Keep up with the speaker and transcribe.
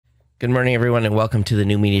Good morning, everyone, and welcome to the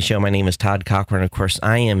New Media Show. My name is Todd Cochran. Of course,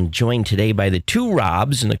 I am joined today by the two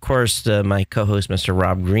Robs, and of course, my co-host, Mr.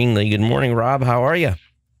 Rob Greenlee. Good morning, Rob. How are you?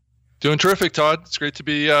 Doing terrific, Todd. It's great to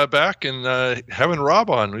be back and having Rob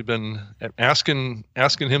on. We've been asking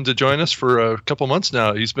him to join us for a couple months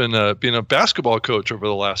now. He's been being a basketball coach over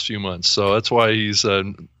the last few months, so that's why he's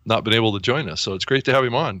not been able to join us. So it's great to have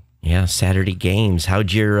him on. Yeah, Saturday games.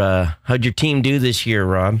 How'd your team do this year,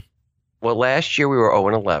 Rob? Well, last year we were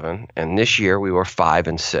 0-11, and this year we were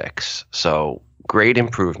 5-6. So great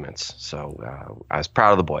improvements. So I was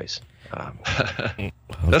proud of the boys.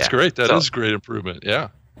 That's great. That is great improvement. Yeah.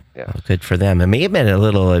 Yeah. Well, good for them. It may have been a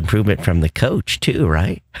little improvement from the coach too,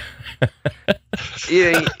 right?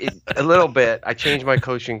 Yeah, a little bit. I changed my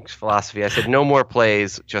coaching philosophy. I said no more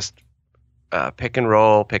plays, just pick and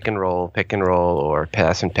roll, or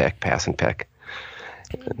pass and pick.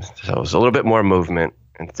 So it was a little bit more movement.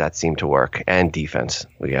 And that seemed to work, and defense.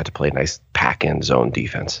 We had to play nice pack-in zone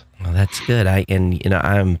defense. Well, that's good.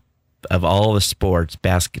 I'm of all the sports,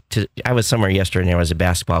 I was somewhere yesterday, and there was a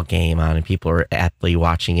basketball game on, and people were aptly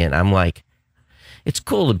watching it. I'm like, it's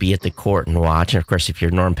cool to be at the court and watch. And of course, if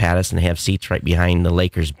you're Norm Pattis and have seats right behind the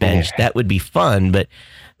Lakers bench, that would be fun. But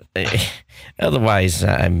otherwise,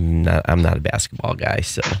 I'm not a basketball guy.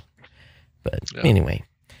 So, anyway.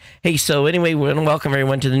 Hey, so anyway, we're going to welcome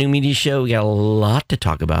everyone to the New Media Show. We got a lot to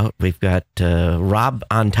talk about. We've got Rob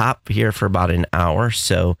on top here for about an hour,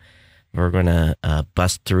 so we're going to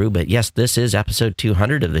bust through. But yes, this is episode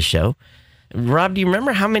 200 of the show. Rob, do you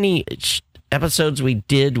remember how many episodes we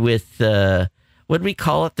did with, what did we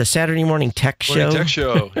call it, the Saturday Morning Tech Show? Morning Tech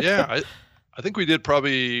Show, yeah. I think we did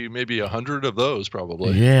probably maybe 100 of those,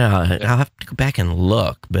 probably. Yeah, I'll have to go back and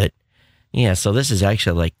look, but... Yeah, so this is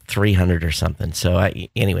actually like 300 or something. So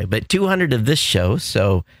anyway, but 200 of this show.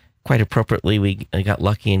 So quite appropriately, we got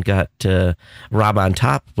lucky and got Rob on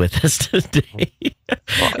top with us today.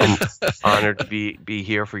 Well, I'm honored to be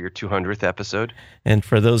here for your 200th episode. And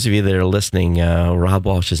for those of you that are listening, Rob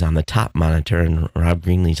Walsh is on the top monitor and Rob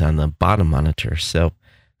Greenlee's on the bottom monitor. So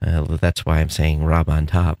that's why I'm saying Rob on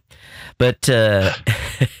top. But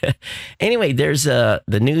anyway, there's the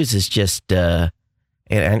news is just...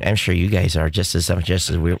 And I'm sure you guys are just as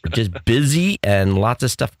we're just busy and lots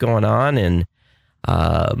of stuff going on. And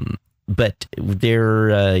but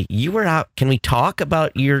you were out. Can we talk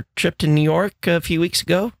about your trip to New York a few weeks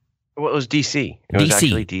ago? Well, it was DC. It was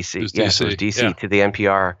actually DC. Yes, it was DC to the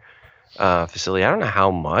NPR facility. I don't know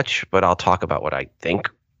how much, but I'll talk about what I think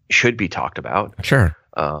should be talked about. Sure.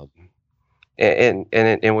 And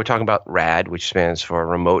we're talking about RAD, which stands for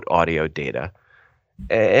Remote Audio Data.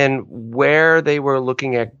 And where they were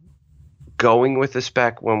looking at going with the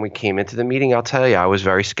spec when we came into the meeting, I'll tell you, I was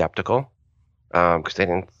very skeptical because I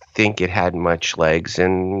didn't think it had much legs.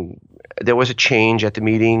 And there was a change at the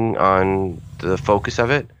meeting on the focus of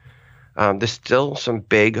it. There's still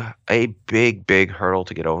a big hurdle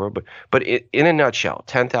to get over. But in a nutshell,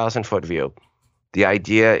 10,000-foot view, the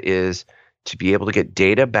idea is to be able to get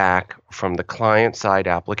data back from the client-side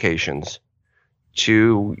applications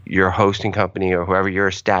to your hosting company or whoever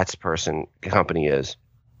your stats person company is,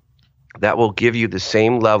 that will give you the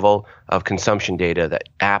same level of consumption data that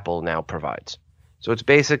Apple now provides. So it's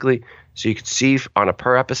basically, so you can see on a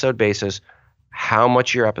per episode basis how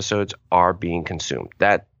much your episodes are being consumed.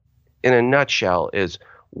 That, in a nutshell, is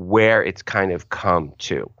where it's kind of come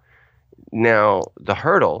to. Now, the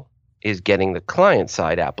hurdle is getting the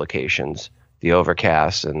client-side applications, the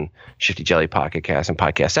Overcast and Shifty Jelly Pocket Cast and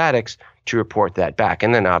Podcast Addicts, to report that back.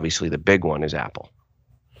 And then obviously the big one is Apple.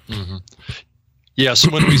 Mm-hmm. Yeah,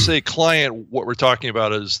 so when we say client, what we're talking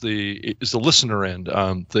about is the listener end,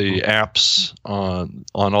 the apps on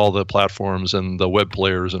all the platforms and the web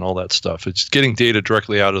players and all that stuff. It's getting data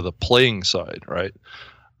directly out of the playing side, right?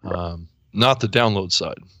 Not the download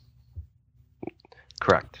side.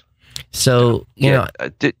 Correct. So,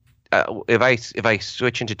 if I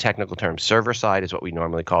switch into technical terms, server side is what we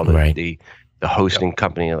normally call the hosting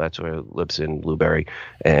company. That's where Libsyn, Blueberry,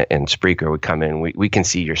 and Spreaker would come in. We can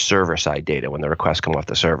see your server side data when the requests come off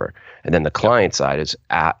the server, and then the client side is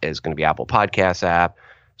going to be Apple Podcasts app,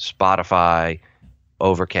 Spotify,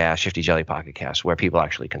 Overcast, Shifty Jelly Pocket Cast, where people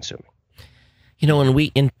actually consume. When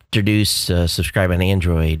we introduced Subscribe on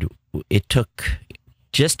Android, it took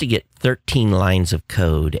just to get 13 lines of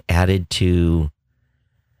code added to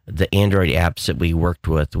the Android apps that we worked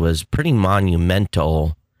with was pretty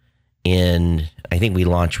monumental. I think we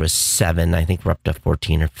launched with 7. I think we're up to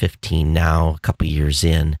 14 or 15 now, a couple years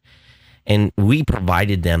in. And we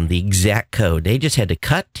provided them the exact code. They just had to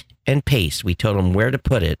cut and paste. We told them where to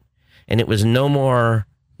put it. And it was no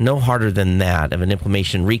harder than that of an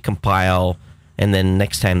implementation, recompile, and then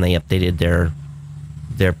next time they updated their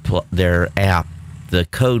app, the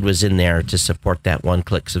code was in there to support that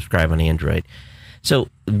one-click subscribe on Android. So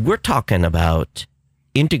we're talking about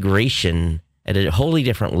integration at a wholly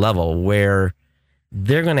different level where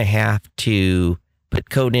they're going to have to put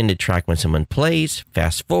code in to track when someone plays,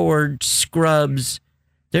 fast forward, scrubs.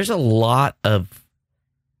 There's a lot of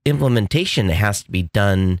implementation that has to be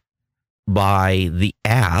done by the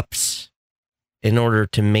apps in order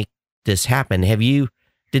to make this happen.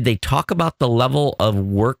 Did they talk about the level of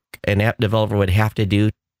work an app developer would have to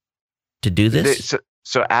do this?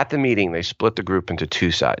 So at the meeting, they split the group into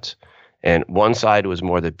two sides. And one side was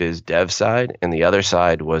more the biz dev side, and the other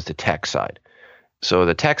side was the tech side. So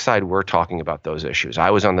the tech side, we're talking about those issues.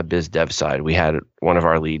 I was on the biz dev side. We had one of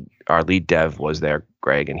our lead dev was there,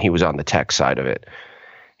 Greg, and he was on the tech side of it.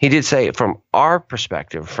 He did say from our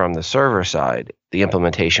perspective, from the server side, the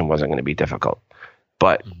implementation wasn't going to be difficult.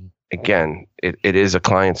 But again, it is a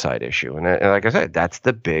client side issue. And like I said, that's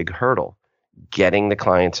the big hurdle, getting the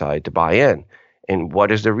client side to buy in. And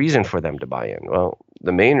what is the reason for them to buy in? Well,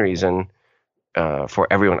 the main reason for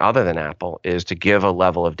everyone other than Apple is to give a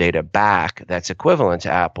level of data back that's equivalent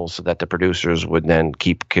to Apple so that the producers would then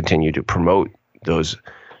continue to promote those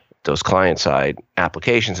client-side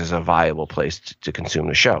applications as a viable place to consume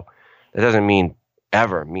the show. That doesn't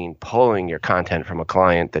ever mean pulling your content from a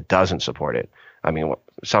client that doesn't support it. I mean,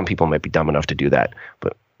 some people might be dumb enough to do that,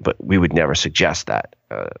 but we would never suggest that.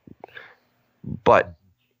 But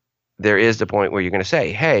there is the point where you're going to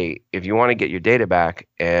say, hey, if you want to get your data back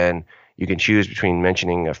and you can choose between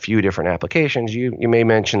mentioning a few different applications, you may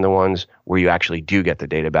mention the ones where you actually do get the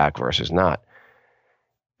data back versus not.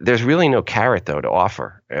 There's really no carrot, though, to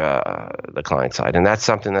offer the client side. And that's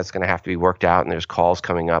something that's going to have to be worked out. And there's calls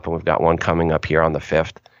coming up, and we've got one coming up here on the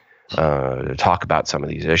 5th to talk about some of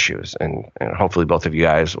these issues. And hopefully both of you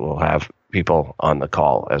guys will have people on the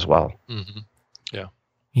call as well. Mm-hmm. Yeah.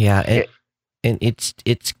 Yeah. And it's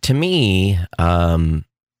to me,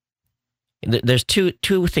 there's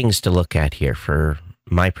two things to look at here for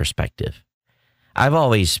my perspective. I've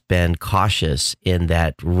always been cautious in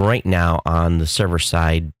that right now on the server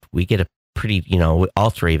side, we get a pretty, all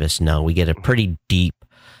three of us know, we get a pretty deep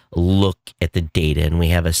look at the data, and we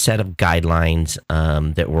have a set of guidelines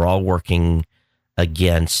that we're all working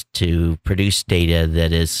against to produce data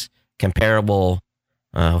that is comparable,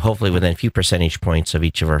 hopefully within a few percentage points of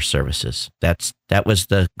each of our services. That was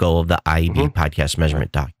the goal of the IEB podcast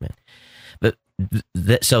measurement document.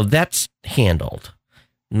 But so that's handled.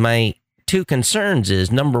 My two concerns is,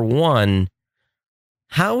 number one,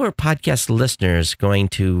 how are podcast listeners going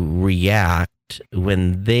to react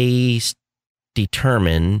when they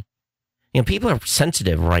determine, people are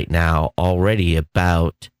sensitive right now already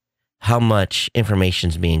about how much information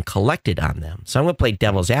is being collected on them. So I'm going to play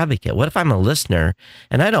devil's advocate. What if I'm a listener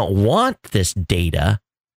and I don't want this data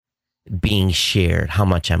being shared, how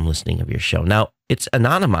much I'm listening of your show? Now, it's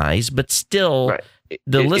anonymized, but still, right.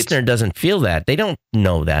 The listener doesn't feel that. They don't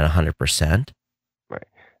know that 100%. Right.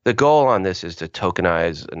 The goal on this is to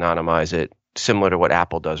tokenize, anonymize it, similar to what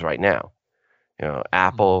Apple does right now.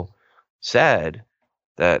 Apple said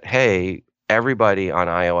that, hey, everybody on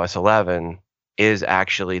iOS 11 is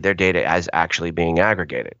actually, their data is actually being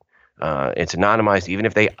aggregated. It's anonymized, even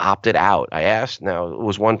if they opted out. I asked, now it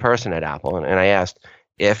was one person at Apple, and I asked,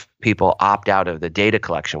 if people opt out of the data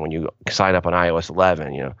collection when you sign up on iOS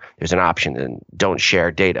 11, there's an option and don't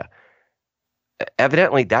share data.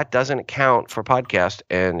 Evidently, that doesn't count for podcast.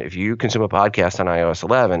 And if you consume a podcast on iOS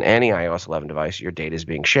 11, any iOS 11 device, your data is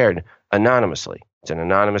being shared anonymously. It's an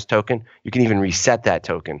anonymous token. You can even reset that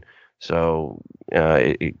token. So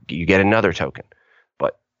you get another token.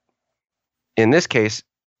 But in this case,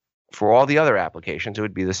 for all the other applications, it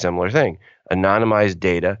would be the similar thing. Anonymized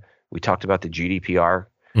data. We talked about the GDPR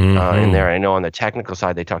in there. I know on the technical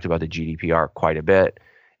side, they talked about the GDPR quite a bit.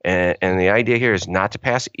 And the idea here is not to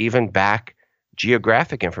pass even back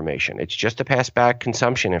geographic information. It's just to pass back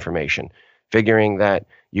consumption information, figuring that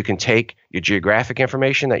you can take your geographic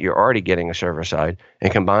information that you're already getting a server side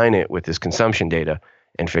and combine it with this consumption data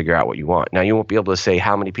and figure out what you want. Now, you won't be able to say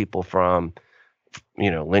how many people from,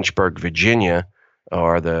 Lynchburg, Virginia,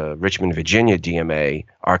 or the Richmond, Virginia DMA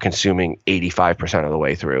are consuming 85% of the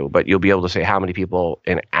way through, but you'll be able to say how many people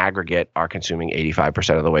in aggregate are consuming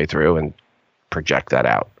 85% of the way through and project that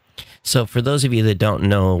out. So for those of you that don't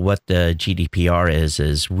know what the GDPR is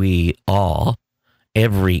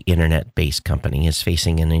every internet-based company is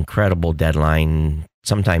facing an incredible deadline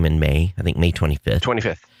sometime in May, I think May 25th.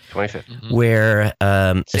 25th. Mm-hmm. Where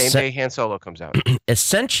same day Han Solo comes out.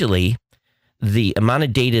 Essentially, the amount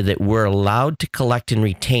of data that we're allowed to collect and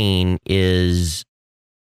retain is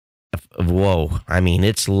whoa. I mean,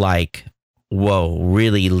 it's like, whoa,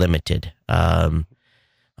 really limited.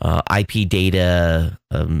 IP data,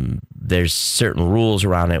 there's certain rules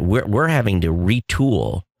around it. We're having to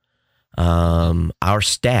retool our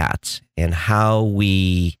stats and how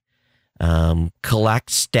we collect,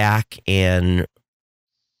 stack, and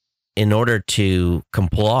in order to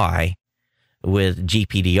comply with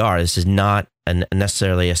GPDR. This is not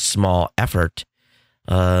necessarily a small effort,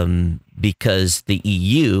 because the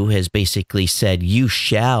EU has basically said you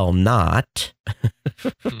shall not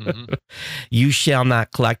you shall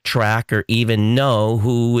not collect, track, or even know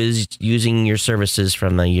who is using your services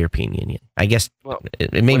from the European Union. I guess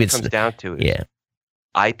maybe what it comes down to is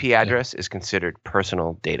IP address is considered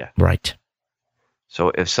personal data. Right.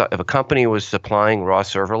 So if a company was supplying raw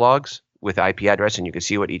server logs with IP address and you could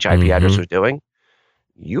see what each IP address was doing,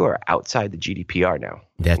 you are outside the GDPR now.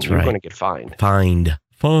 That's You're right. going to get fined.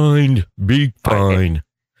 Big fine.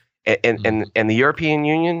 And the European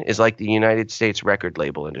Union is like the United States record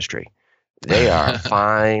label industry. They are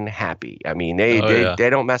fine, happy. I mean, they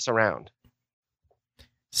don't mess around.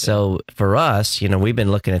 So for us, we've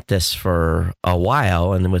been looking at this for a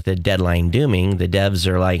while, and with the deadline dooming, the devs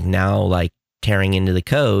are now tearing into the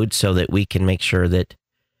code so that we can make sure that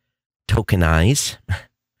tokenize,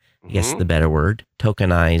 I guess the better word,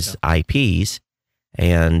 tokenize IPs,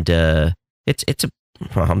 and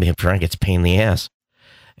I'll be frank, it's a pain in the ass.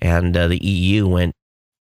 And the EU went,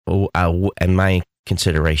 in my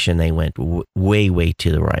consideration, they went way, way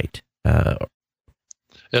to the right.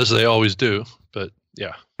 As they always do, but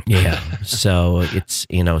yeah. Yeah. So it's,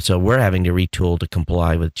 so we're having to retool to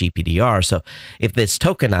comply with GPDR. So if it's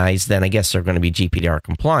tokenized, then I guess they're going to be GPDR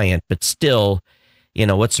compliant, but still,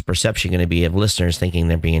 what's the perception going to be of listeners thinking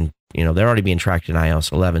they're being, they're already being tracked in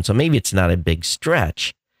iOS 11. So maybe it's not a big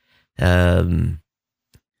stretch. And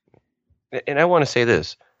I want to say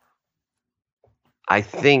this. I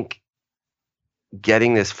think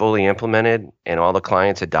getting this fully implemented and all the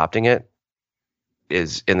clients adopting it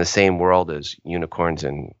is in the same world as unicorns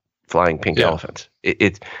and flying pink elephants.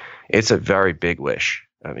 It's a very big wish.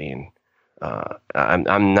 I mean,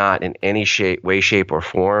 I'm not in any way, shape, or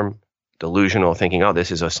form delusional thinking, oh,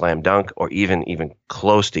 this is a slam dunk, or even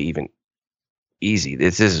close to even easy.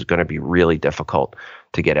 This is going to be really difficult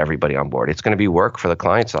to get everybody on board. It's going to be work for the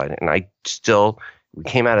client side. And we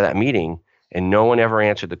came out of that meeting and no one ever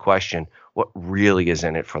answered the question, what really is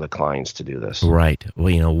in it for the clients to do this? Right.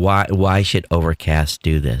 Well, why should Overcast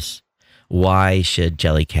do this? Why should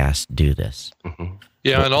Jellycast do this? Mm-hmm.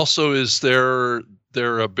 Yeah, and also is there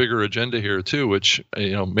a bigger agenda here too, which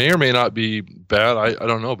may or may not be bad. I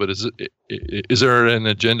don't know, but is there an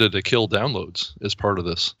agenda to kill downloads as part of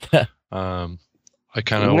this? I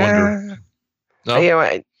kind of wonder.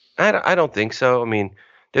 No? I don't think so. I mean,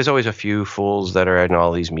 there's always a few fools that are in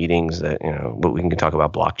all these meetings that, but we can talk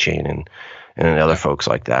about blockchain and other folks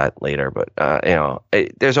like that later. But,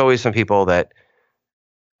 there's always some people that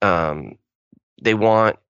they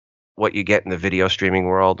want what you get in the video streaming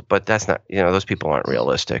world, but that's not, those people aren't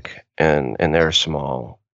realistic, and they're a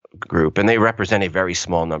small group, and they represent a very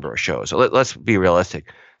small number of shows. So let's be realistic.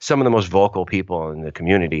 Some of the most vocal people in the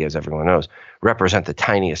community, as everyone knows, represent the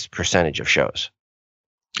tiniest percentage of shows.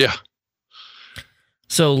 Yeah.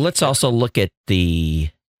 So let's also look at the,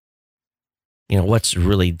 what's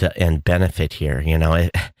really the end benefit here.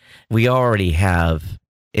 We already have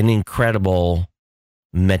an incredible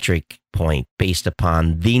metric point based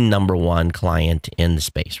upon the number one client in the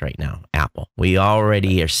space right now, Apple. We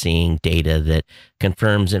already are seeing data that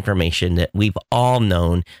confirms information that we've all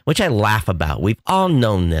known, which I laugh about. We've all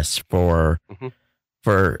known this for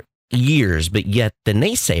years, but yet the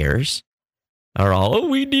naysayers are all,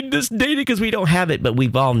 we need this data because we don't have it, but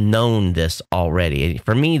we've all known this already.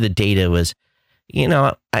 For me, the data was,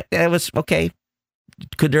 I was, okay,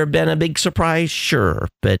 could there have been a big surprise? Sure.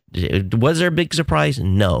 But was there a big surprise?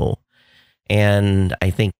 No. And I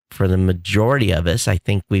think for the majority of us, I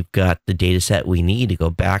think we've got the data set we need to go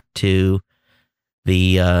back to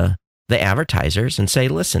the advertisers and say,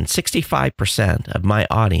 listen, 65% of my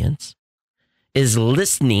audience is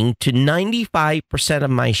listening to 95% of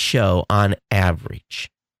my show on average.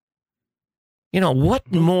 What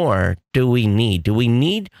more do we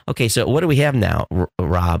need? Okay, so what do we have now,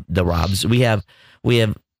 Rob, the Robs? We have,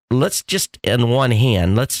 let's just, in one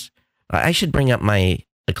hand, I should bring up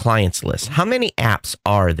the clients list. How many apps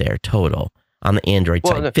are there total on the Android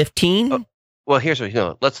side? 15? Well, here's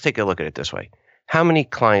what, let's take a look at it this way. How many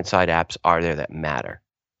client-side apps are there that matter?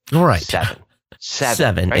 All right.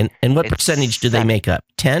 Seven. Right? And what percentage do they make up?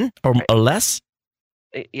 10 or less?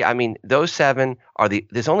 Yeah, I mean, those 7 are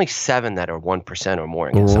there's only 7 that are 1% or more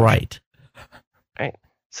in consumption. Right.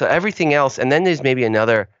 So everything else, and then there's maybe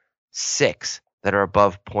another 6 that are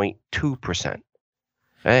above 0.2%.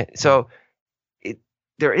 Right? So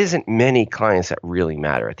there isn't many clients that really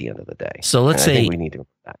matter at the end of the day. So let's I say think we need to.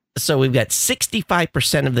 So we've got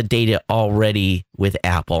 65% of the data already with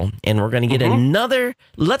Apple, and we're going to get another.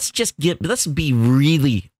 Let's be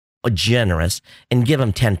really generous and give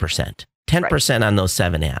them 10%. 10% on those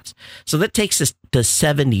 7 apps. So that takes us to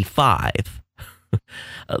 75%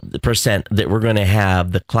 that we're going to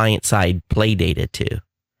have the client side play data to.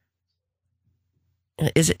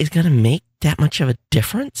 Is it going to make that much of a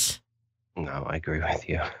difference? No, I agree with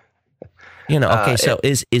you. Okay, so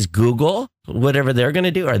is Google, whatever they're going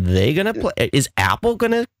to do, are they going to play? Is Apple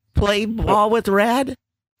going to play ball with RAD?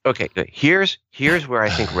 Okay, good. Here's where I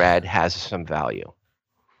think RAD has some value.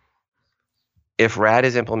 If RAD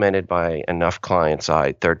is implemented by enough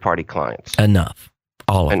client-side, third-party clients,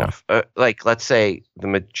 all of enough. Like let's take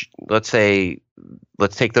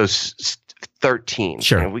those 13,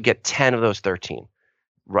 sure, and we get 10 of those 13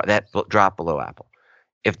 that drop below Apple.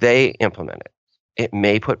 If they implement it, it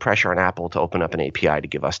may put pressure on Apple to open up an API to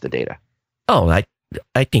give us the data. Oh, I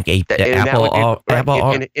think Apple.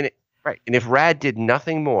 And if RAD did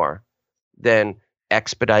nothing more than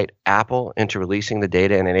expedite Apple into releasing the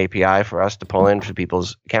data in an API for us to pull in for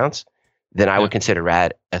people's accounts, then I would consider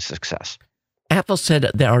RAD a success. Apple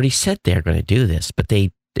already said they're going to do this, but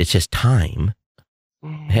it's just time.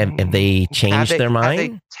 Have they changed their mind? Have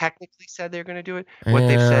they technically said they're going to do it? What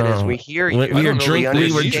they've said is, we hear you.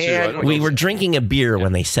 We were drinking a beer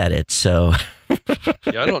when they said it, so. I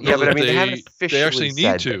don't know that they actually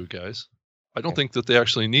need to, guys. I don't think that they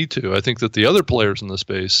actually need to. I think that the other players in the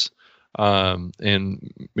space,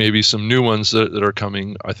 and maybe some new ones that are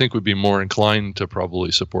coming, I think would be more inclined to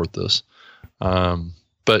probably support this.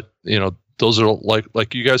 But those are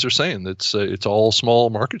like you guys are saying. It's all small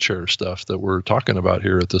market share stuff that we're talking about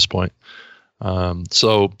here at this point.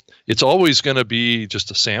 So it's always going to be just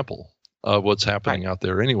a sample of what's happening out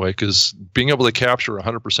there anyway. Because being able to capture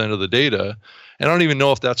 100% of the data, and I don't even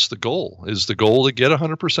know if that's the goal. Is the goal to get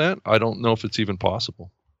 100%? I don't know if it's even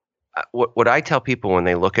possible. What I tell people when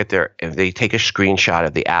they look at if they take a screenshot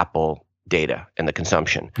of the Apple data and the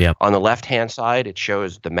consumption, on the left-hand side it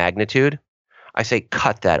shows the magnitude. I say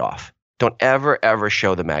cut that off. Don't ever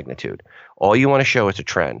show the magnitude. All you want to show is a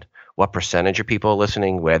trend. What percentage of people are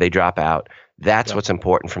listening, where they drop out. That's what's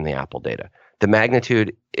important from the Apple data. The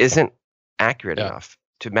magnitude isn't accurate enough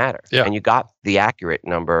to matter. Yeah. And you got the accurate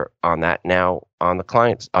number on that now on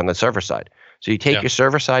the server side. So you take your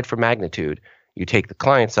server side for magnitude, you take the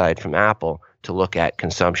client side from Apple to look at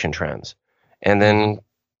consumption trends. And then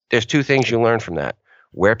there's 2 things you learn from that: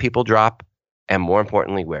 where people drop, and more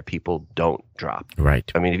importantly, where people don't drop. Right.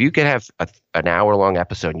 I mean, if you could have an hour-long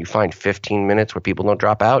episode and you find 15 minutes where people don't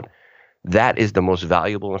drop out, that is the most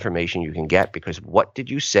valuable information you can get, because what did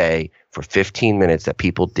you say for 15 minutes that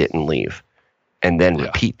people didn't leave? And then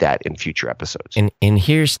repeat that in future episodes. And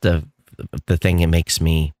here's the thing that makes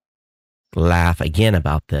me laugh again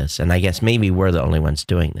about this, and I guess maybe we're the only ones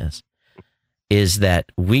doing this, is that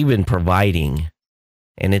we've been providing,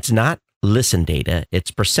 and it's not listen data, it's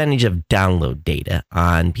percentage of download data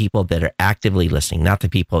on people that are actively listening, not the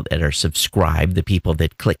people that are subscribed, the people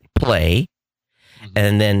that click play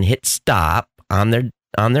and then hit stop on their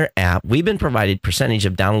app. We've been provided percentage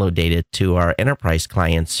of download data to our enterprise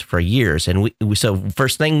clients for years. And so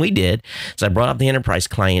first thing we did is I brought up the enterprise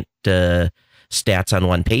client stats on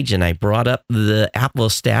one page, and I brought up the Apple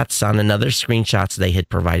stats on another screenshots they had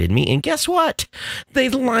provided me. And guess what? They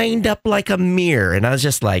lined up like a mirror. And I was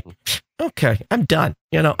just like, okay, I'm done.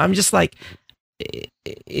 I'm just like, it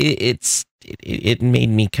made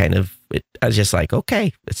me kind of, I was just like,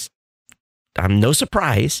 okay, I'm no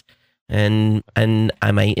surprise. And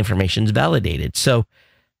my information's validated. So,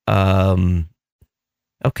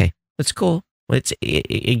 okay, that's cool. It's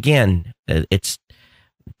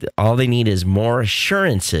all they need is more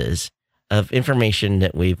assurances of information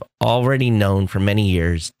that we've already known for many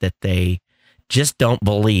years that they just don't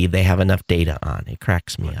believe they have enough data on. It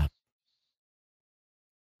cracks me up.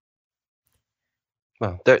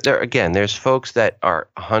 Well, there's folks that are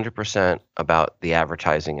 100% about the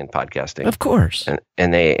advertising and podcasting, of course,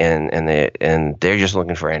 and they're just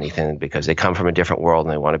looking for anything because they come from a different world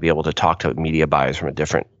and they want to be able to talk to media buyers from a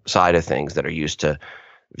different side of things that are used to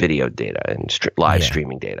video data and live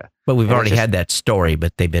streaming data. But we've already had that story,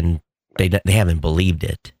 but they haven't believed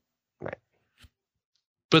it. Right.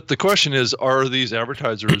 But the question is, are these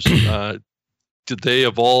advertisers? Did they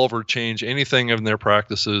evolve or change anything in their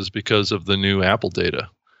practices because of the new Apple data?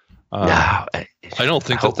 No, I don't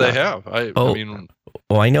think that they have. I mean,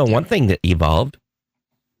 I know one thing that evolved.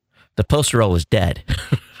 The post roll is dead.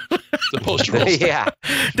 The post roll. Yeah.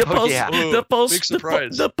 The post, yeah. the post, Big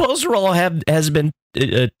surprise. the post roll has been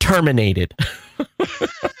terminated.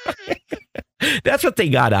 That's what they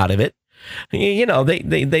got out of it. You know,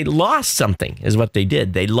 they lost something is what they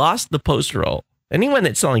did. They lost the post roll. Anyone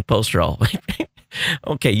that's selling post roll,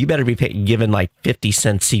 okay, you better be given like 50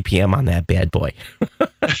 cents CPM on that bad boy.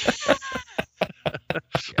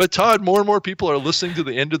 But Todd, more and more people are listening to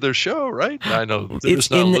the end of their show, right? I know they're It's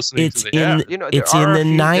just not in the- listening it's to the in app. the- You know, It's there are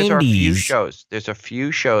in the a few- There are a few 90s. shows. There's a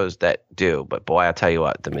few shows that do, but boy, I'll tell you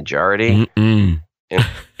what, the majority, Mm-mm.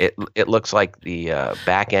 it looks like the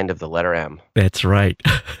back end of the letter M. That's right.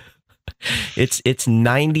 It's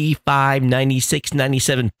 95, 96,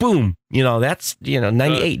 97, boom. You know, that's,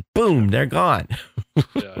 98, boom, they're gone.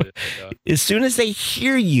 Yeah. As soon as they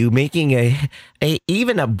hear you making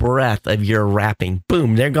even a breath of your rapping,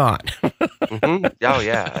 boom, they're gone. Mm-hmm. Oh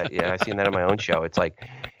yeah, I've seen that on my own show. It's like,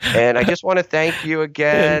 and I just want to thank you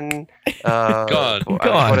again. Gone. I just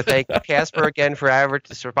want to thank Casper again for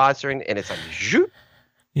sponsoring, and it's like, zoop.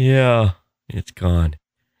 Yeah, it's gone.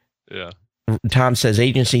 Yeah. Tom says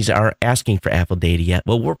agencies aren't asking for Apple data yet.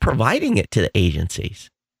 Well, we're providing it to the agencies.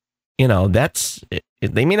 You know,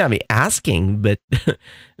 they may not be asking, but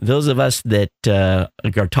those of us that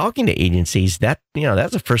are talking to agencies, that's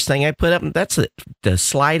the first thing I put up. That's the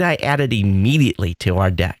slide I added immediately to our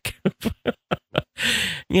deck.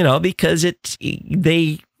 Because it's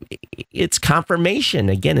confirmation.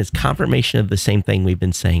 Again, it's confirmation of the same thing we've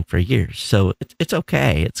been saying for years. So it's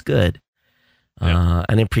okay. It's good. Yeah.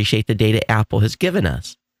 And I appreciate the data Apple has given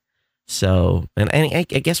us. So, and I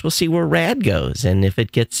guess we'll see where RAD goes and if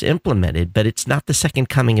it gets implemented, but it's not the second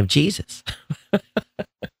coming of Jesus.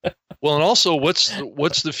 Well, and also, what's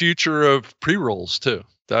the future of pre-rolls too?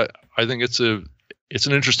 That I think it's an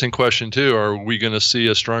interesting question too. Are we going to see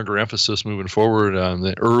a stronger emphasis moving forward on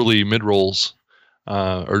the early mid-rolls,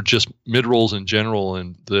 or just mid-rolls in general?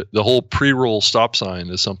 And the whole pre-roll stop sign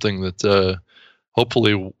is something that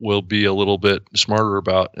hopefully we'll be a little bit smarter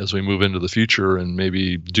about as we move into the future and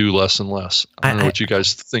maybe do less and less. I don't know what you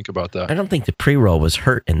guys think about that. I don't think the pre-roll was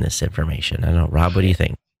hurt in this information. I don't know, Rob, what do you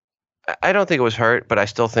think? I don't think it was hurt, but I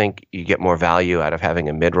still think you get more value out of having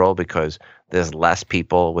a mid-roll because there's less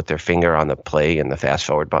people with their finger on the play and the fast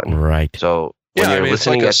forward button. Right. So when Yeah, you're it's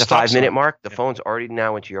listening like a at the stop 5 minute sign. mark, the phone's already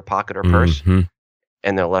now into your pocket or purse, Mhm.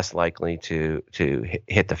 and they're less likely to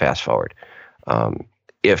hit the fast forward.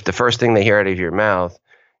 If the first thing they hear out of your mouth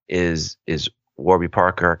is Warby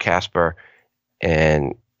Parker or Casper,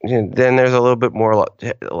 and then there's a little bit more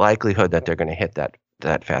likelihood that they're going to hit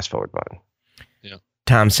that fast forward button.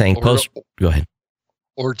 Tom saying go ahead.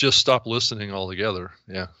 Or just stop listening altogether.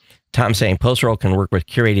 Yeah. Tom saying post-roll can work with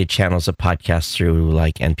curated channels of podcasts through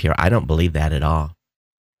like NPR. I don't believe that at all.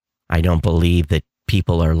 I don't believe that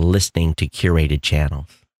people are listening to curated channels.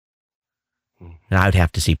 And I would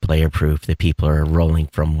have to see player proof that people are rolling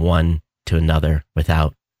from one to another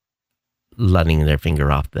without letting their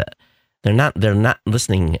finger off that. They're not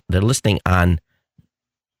listening. They're listening on.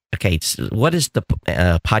 Okay, so what is the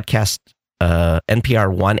podcast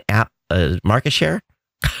NPR One app market share?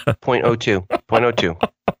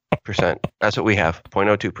 0.02%. That's what we have.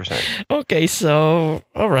 0.02%. Okay, so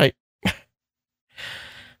all right.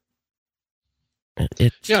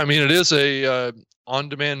 Yeah, I mean, it is a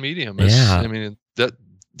on-demand medium. Yeah. I mean,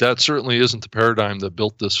 that certainly isn't the paradigm that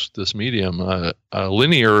built this medium.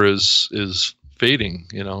 Linear is fading.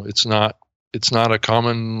 It's not a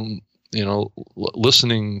common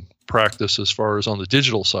listening practice as far as on the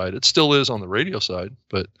digital side. It still is on the radio side,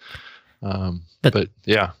 but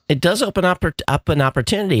yeah, it does open up an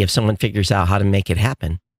opportunity if someone figures out how to make it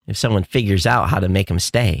happen. If someone figures out how to make them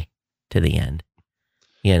stay to the end,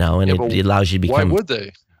 and it allows you to become. Why would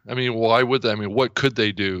they? I mean, what could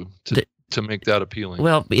they do to make that appealing?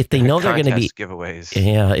 Well, if they know they're going to be giveaways.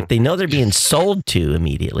 Yeah, if they know they're being sold to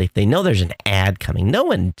immediately, if they know there's an ad coming, no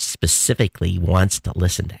one specifically wants to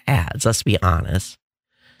listen to ads. Let's be honest.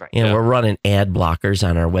 Right. We're running ad blockers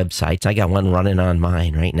on our websites. I got one running on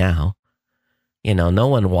mine right now. No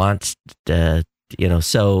one wants to,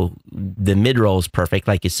 so the mid-roll is perfect.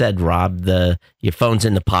 Like you said, Rob, your phone's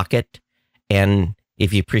in the pocket. And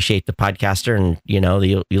if you appreciate the podcaster and,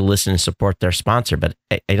 you'll listen and support their sponsor. But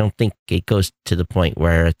I don't think it goes to the point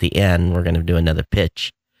where at the end, we're going to do another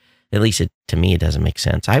pitch. At least to me, it doesn't make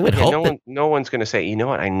sense. I would hope no one's going to say, you know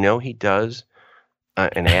what? I know he does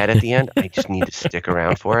an ad at the end. I just need to stick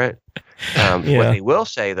around for it. What they will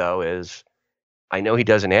say, though, is, I know he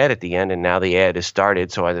does an ad at the end, and now the ad is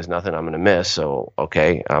started, so there's nothing I'm going to miss. So,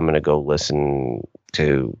 okay, I'm going to go listen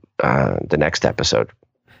to the next episode.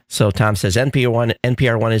 So Tom says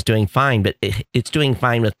NPR1 is doing fine, but it's doing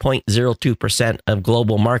fine with 0.02% of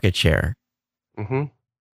global market share. Mm-hmm.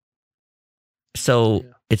 So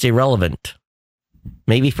it's irrelevant.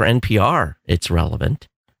 Maybe for NPR, it's relevant.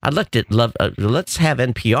 Let's have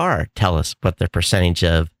NPR tell us what the percentage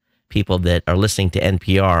of people that are listening to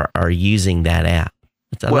NPR are using that app.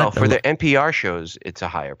 For the NPR shows, it's a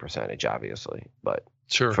higher percentage, obviously. But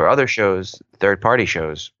Sure. for other shows, third-party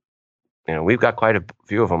shows, we've got quite a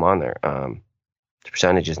few of them on there. The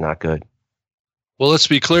percentage is not good. Well, let's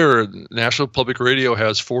be clear. National Public Radio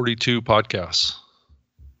has 42 podcasts.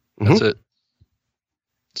 That's it.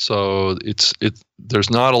 So there's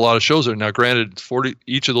not a lot of shows there. Now, granted,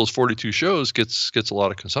 each of those 42 shows gets a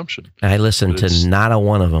lot of consumption. I listen to not a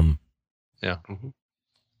one of them. Yeah. Personally.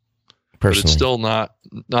 But it's still not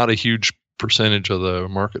a huge percentage of the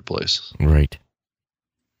marketplace. Right.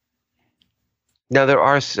 Now, there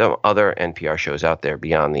are some other NPR shows out there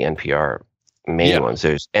beyond the NPR main ones.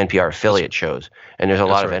 There's NPR affiliate shows, and there's a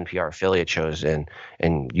lot of NPR affiliate shows, and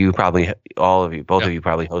you probably, both of you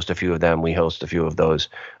probably host a few of them. We host a few of those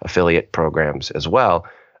affiliate programs as well.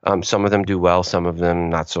 Some of them do well, some of them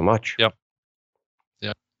not so much. Yep.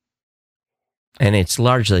 Yeah. And it's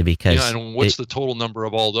largely because... Yeah, and what's the total number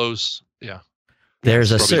of all those? Yeah. There's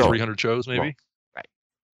probably 300 shows, maybe? Well, right.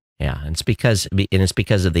 Yeah, and it's because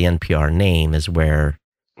of the NPR name is where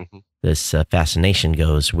this fascination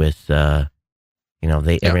goes with...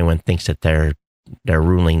 everyone thinks that they're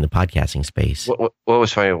ruling the podcasting space. What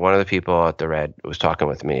was funny, one of the people at the RAD was talking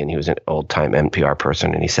with me, and he was an old-time NPR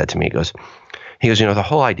person, and he said to me, he goes, the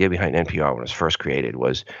whole idea behind NPR when it was first created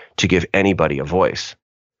was to give anybody a voice.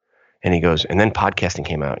 And he goes, and then podcasting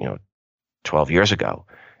came out, 12 years ago,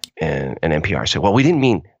 and NPR said, well, we didn't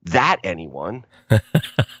mean that anyone.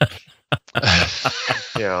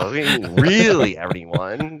 Really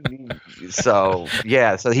everyone. So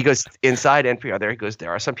he goes, inside NPR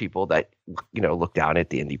there are some people that look down at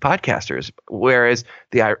the indie podcasters, whereas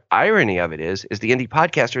the irony of it is the indie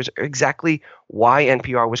podcasters are exactly why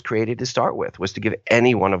NPR was created to start with, was to give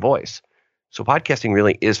anyone a voice. So podcasting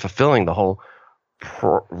really is fulfilling the whole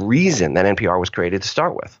reason that NPR was created to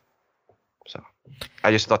start with. So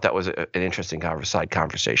I just thought that was an interesting side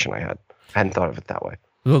conversation I had. I hadn't thought of it that way.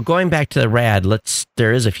 Well, going back to the RAD,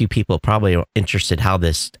 there is a few people probably interested how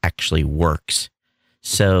this actually works.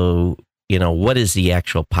 So, what is the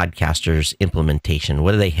actual podcaster's implementation?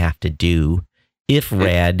 What do they have to do if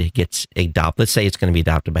RAD gets adopted? Let's say it's going to be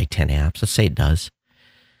adopted by 10 apps. Let's say it does.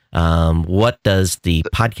 What does the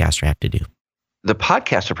podcaster have to do? The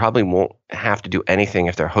podcaster probably won't have to do anything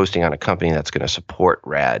if they're hosting on a company that's going to support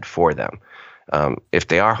RAD for them. If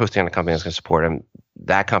they are hosting on a company that's going to support them,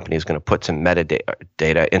 that company is going to put some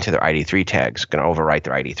metadata into their ID3 tags, going to overwrite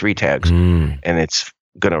their ID3 tags, and it's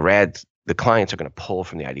going to the clients are going to pull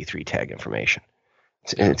from the ID3 tag information.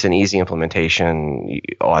 It's an easy implementation.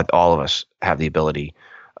 All of us have the ability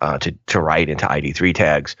to write into ID3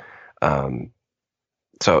 tags.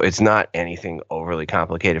 So it's not anything overly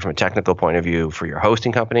complicated from a technical point of view for your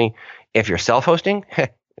hosting company. If you're self-hosting,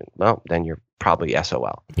 well, then you're probably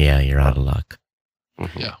SOL. Yeah, you're out of luck.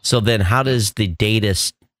 Yeah. So then how does the data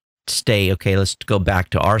stay? Okay, let's go back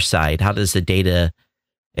to our side. How does the data,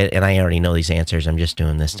 and I already know these answers, I'm just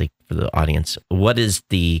doing this for the audience.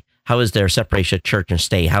 How is there separation of church and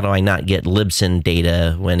state? How do I not get Libsyn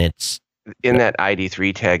data when it's... In that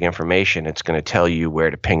ID3 tag information, it's going to tell you where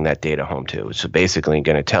to ping that data home to. So basically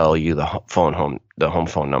going to tell you the home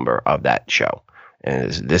phone number of that show.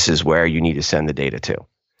 And this is where you need to send the data to.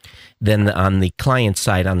 Then on the client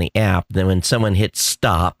side, on the app, then when someone hits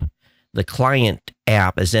stop, the client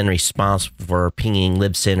app is then responsible for pinging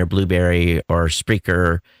Libsyn or Blueberry or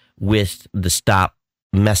Spreaker with the stop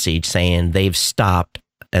message saying they've stopped.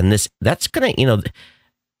 And that's going to,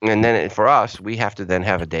 And then for us, we have to then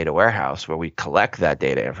have a data warehouse where we collect that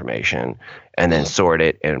data information and then sort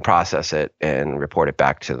it and process it and report it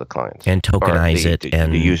back to the clients. And tokenize it.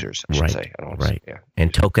 And the users, I should right, say. I don't want right. to say,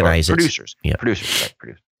 And tokenize it. Producers. Yeah. Producers, right.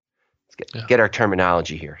 Producers. Let's get our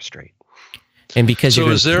terminology here straight. And because go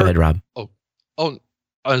ahead, Rob. Oh,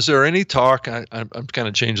 is there any talk? I'm kind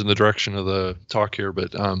of changing the direction of the talk here,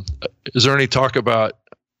 but is there any talk about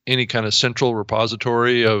any kind of central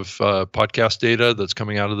repository of podcast data that's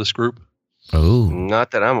coming out of this group? Oh,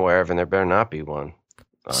 not that I'm aware of, and there better not be one.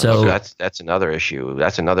 So that's another issue.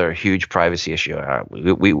 That's another huge privacy issue.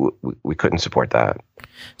 We couldn't support that.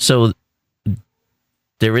 So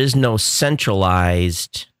there is no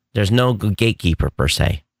centralized. There's no gatekeeper per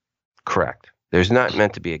se. Correct. There's not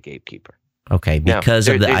meant to be a gatekeeper. Okay, because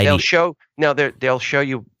of the ID. They'll show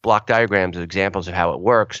you block diagrams of examples of how it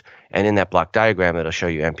works, and in that block diagram, it'll show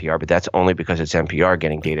you NPR. But that's only because it's NPR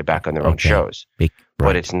getting data back on their own shows.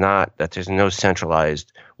 But it's not that there's no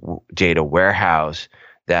centralized data warehouse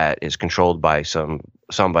that is controlled by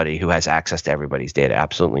somebody who has access to everybody's data.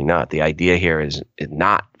 Absolutely not. The idea here is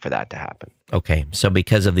not for that to happen. Okay, so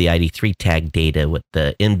because of the ID3 tag data with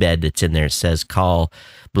the embed that's in there, it says call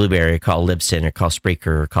Blueberry, or call Libsyn, or call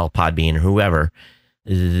Spreaker, or call Podbean, or whoever,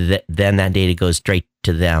 then that data goes straight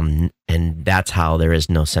to them, and that's how there is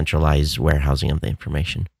no centralized warehousing of the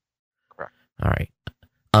information. Correct. All right.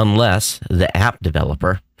 Unless the app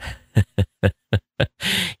developer,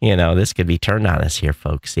 this could be turned on us here,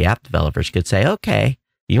 folks. The app developers could say, okay,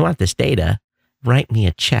 you want this data, write me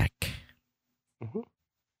a check. Mm-hmm.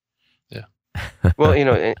 Well,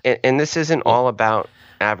 and this isn't all about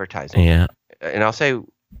advertising. Yeah. And I'll say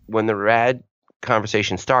when the RAD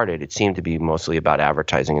conversation started, it seemed to be mostly about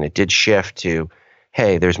advertising, and it did shift to,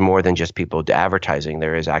 hey, there's more than just people advertising.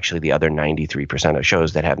 There is actually the other 93% of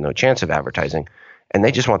shows that have no chance of advertising, and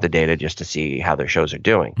they just want the data just to see how their shows are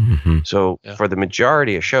doing. Mm-hmm. So for the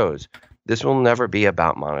majority of shows, this will never be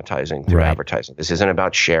about monetizing through advertising. This isn't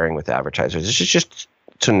about sharing with advertisers. This is just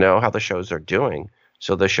to know how the shows are doing,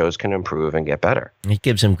 so the shows can improve and get better. It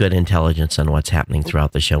gives them good intelligence on what's happening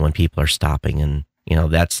throughout the show when people are stopping. And,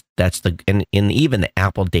 that's and even the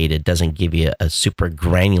Apple data doesn't give you a super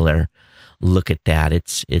granular look at that.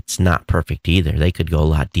 It's not perfect either. They could go a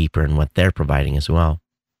lot deeper in what they're providing as well.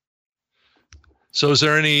 So is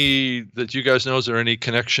there any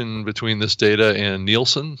connection between this data and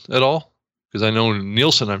Nielsen at all? Because I know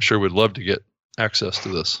Nielsen, I'm sure, would love to get access to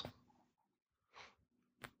this.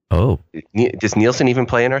 Oh, does Nielsen even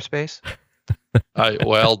play in our space?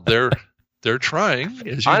 They're trying,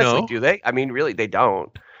 as you Honestly, know. Do they? I mean, really, they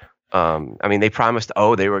don't. They promised,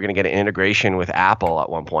 they were going to get an integration with Apple at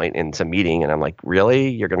one point in some meeting, and I'm like, really?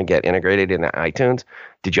 You're going to get integrated in iTunes?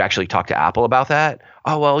 Did you actually talk to Apple about that?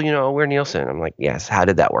 Oh, well, we're Nielsen. I'm like, yes. How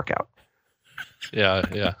did that work out?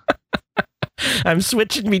 Yeah. I'm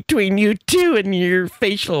switching between you two and your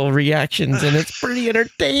facial reactions, and it's pretty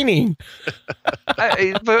entertaining.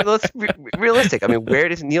 But let's be realistic. I mean, where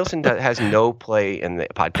does Nielsen has no play in the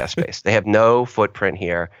podcast space? They have no footprint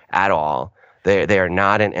here at all. They are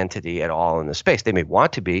not an entity at all in the space. They may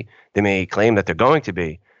want to be. They may claim that they're going to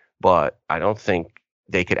be, but I don't think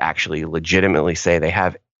they could actually legitimately say they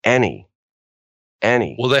have any.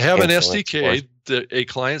 Well, they have an SDK, a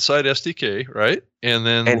client-side SDK, right? And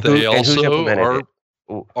then who's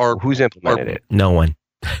implemented it? No one.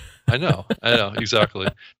 I know, exactly.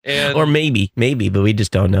 And or maybe, but we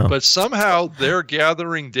just don't know. But somehow they're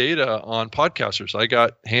gathering data on podcasters. I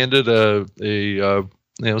got handed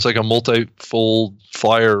it was like a multi-fold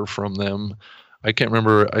flyer from them. I can't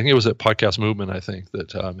remember. I think it was at Podcast Movement, I think,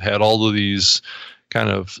 that had all of these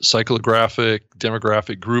kind of psychographic,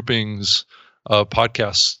 demographic groupings of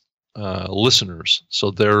podcast listeners.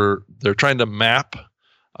 So they're trying to map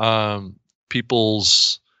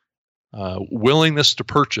people's willingness to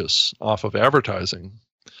purchase off of advertising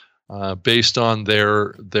based on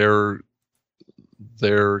their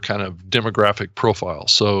kind of demographic profile.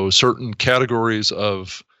 So certain categories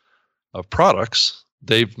of products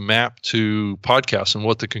they've mapped to podcasts, and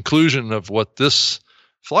what the conclusion of what this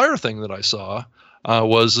flyer thing that I saw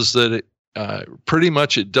is that it pretty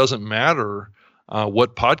much it doesn't matter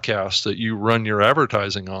what podcast that you run your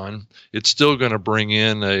advertising on, it's still going to bring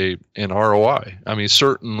in an ROI. I mean,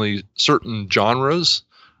 certainly certain genres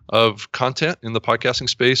of content in the podcasting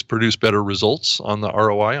space produce better results on the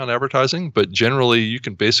ROI on advertising, but generally you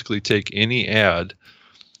can basically take any ad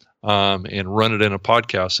and run it in a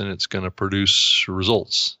podcast, and it's going to produce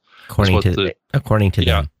results. According to them. According to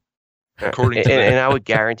them. And I would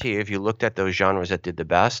guarantee if you looked at those genres that did the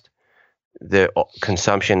best, the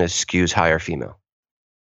consumption skews higher female.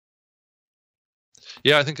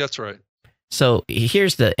 Yeah, I think that's right. So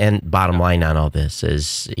here's the bottom line on all this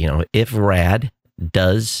is, if RAD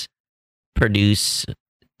does produce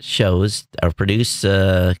shows or produce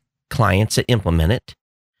clients that implement it,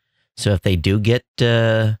 so if they do get,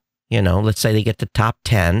 let's say they get the top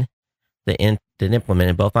 10 that implement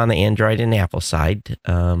it both on the Android and Apple side,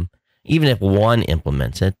 even if one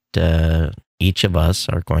implements it, each of us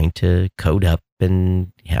are going to code up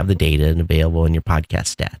and have the data and available in your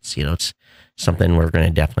podcast stats. It's something we're going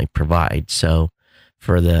to definitely provide. So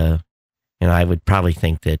for I would probably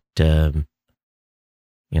think that,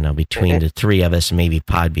 between the three of us, maybe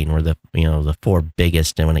Podbean, we're the four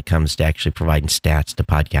biggest when it comes to actually providing stats to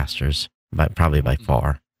podcasters, probably by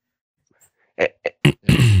far.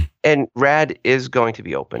 And RAD is going to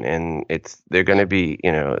be open, and they're going to be,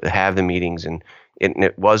 have the meetings, and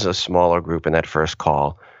it was a smaller group in that first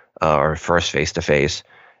call or first face-to-face.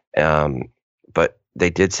 But they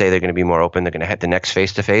did say they're going to be more open. They're going to have the next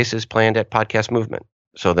face-to-face is planned at Podcast Movement.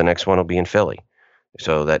 So the next one will be in Philly,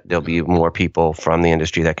 so that there'll be more people from the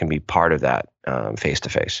industry that can be part of that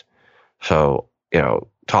face-to-face. So,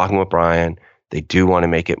 talking with Brian, they do want to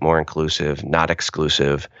make it more inclusive, not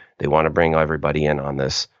exclusive. They want to bring everybody in on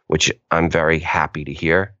this, which I'm very happy to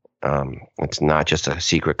hear. It's not just a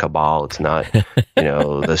secret cabal. It's not,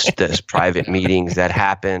 this private meetings that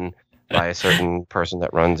happen by a certain person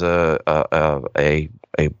that runs a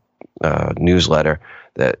newsletter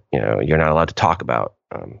that you're not allowed to talk about.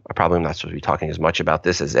 I probably am not supposed to be talking as much about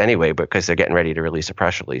this as anyway, because they're getting ready to release a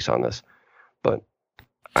press release on this. But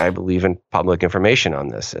I believe in public information on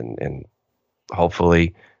this, and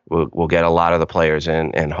hopefully we'll get a lot of the players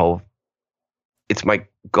in, and it's my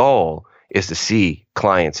goal is to see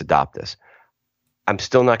clients adopt this. I'm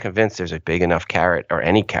still not convinced there's a big enough carrot or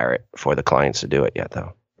any carrot for the clients to do it yet,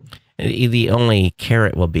 though. The only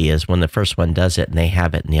carrot will be is when the first one does it and they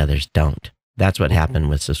have it and the others don't. That's what happened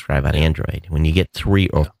with Subscribe on Android. When you get 3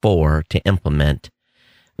 or 4 to implement,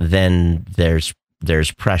 then there's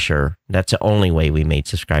pressure. That's the only way we made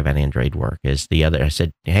Subscribe on Android work. Is the other? I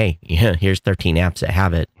said, hey, here's 13 apps that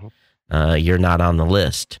have it. You're not on the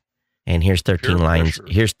list, and here's 13 lines.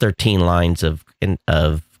 Pressure. Here's 13 lines of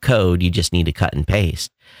code. You just need to cut and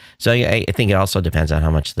paste. So I think it also depends on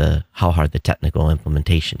how hard the technical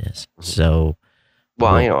implementation is. So,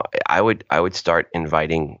 well, I would start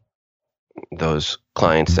inviting those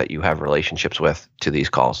clients that you have relationships with to these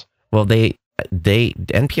calls. Well,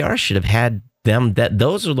 NPR should have had them.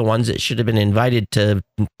 Those are the ones that should have been invited to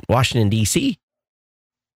Washington, D.C.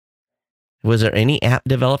 Was there any app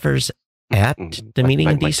developers at the meeting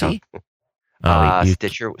in D.C.?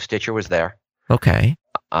 Stitcher was there. Okay.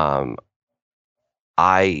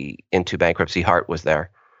 Into Bankruptcy Heart was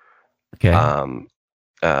there. Okay.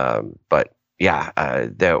 But yeah,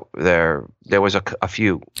 there was a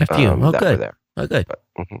few. A few. That good. Were there. Oh, good. But,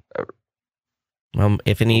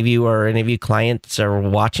 if any of you or any of you clients are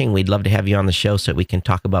watching, we'd love to have you on the show so we can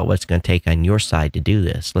talk about what it's going to take on your side to do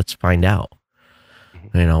this. Let's find out,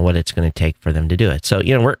 what it's going to take for them to do it. So,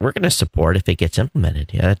 we're going to support if it gets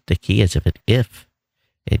implemented. Yeah, the key is if it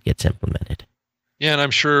gets implemented. Yeah, and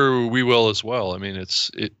I'm sure we will as well. I mean,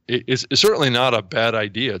 it's certainly not a bad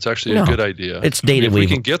idea. It's actually a good idea. It's data. If we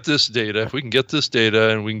can get this data,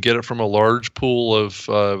 and we can get it from a large pool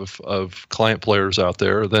of client players out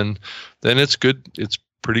there, then it's good. It's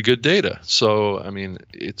pretty good data. So I mean,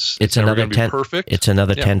 it's never going to be perfect. It's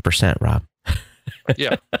another 10%, Rob.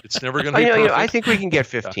 Yeah, it's never going to be perfect. I think we can get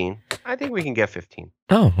 15. I think we can get 15.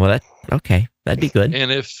 Oh well, okay. That'd be good.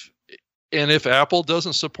 And if Apple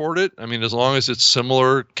doesn't support it, I mean, as long as it's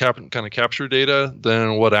similar kind of capture data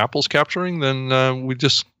than what Apple's capturing, then we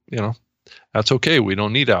just, that's okay. We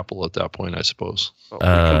don't need Apple at that point, I suppose. Well,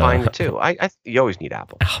 we combine the two. You always need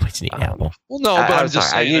Apple. Always need Apple. Well, no, but I'm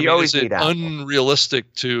just saying, you always need Apple.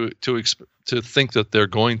 Unrealistic to think that they're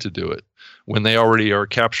going to do it when they already are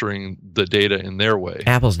capturing the data in their way.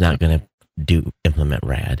 Apple's not going to implement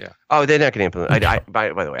RAD. Yeah. Oh, they're not going to implement. By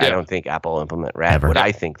the way, I don't think Apple will implement RAD. Ever. What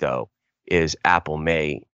I think, though, is Apple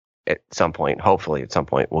may at some point, hopefully at some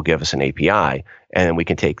point, will give us an API, and then we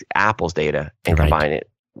can take Apple's data and combine it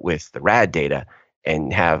with the RAD data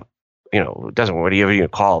and have, it doesn't, what do you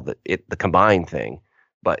call the combined thing,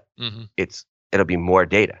 but it'll be more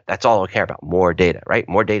data. That's all we care about. More data, right?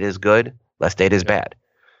 More data is good. Less data is bad.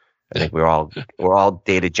 I think we're all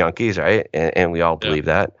data junkies, right? And we all believe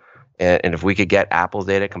that. And if we could get Apple's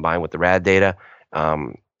data combined with the RAD data,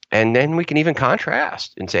 and then we can even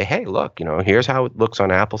contrast and say, hey, look, here's how it looks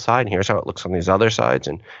on Apple's side, and here's how it looks on these other sides,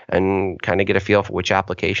 and kind of get a feel for which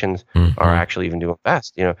applications are actually even doing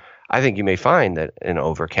best. I think you may find that an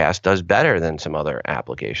Overcast does better than some other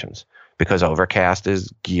applications because Overcast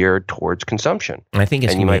is geared towards consumption. I think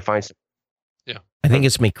it's might find some. Yeah, I think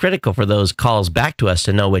it's creitical for those calls back to us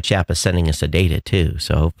to know which app is sending us the data too.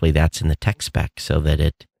 So hopefully that's in the tech spec so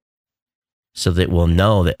that we'll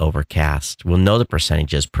know that Overcast, we'll know the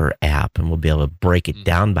percentages per app, and we'll be able to break it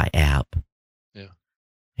down by app.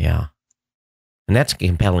 Yeah. And that's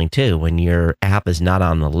compelling too. When your app is not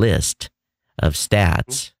on the list of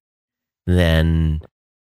stats, then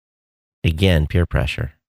again, peer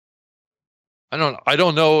pressure. I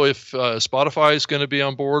don't know if Spotify is going to be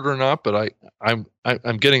on board or not, but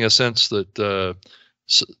I'm getting a sense that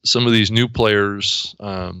some of these new players,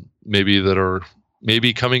 maybe that are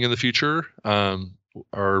maybe coming in the future,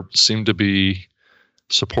 seem to be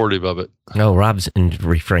supportive of it. No, Rob's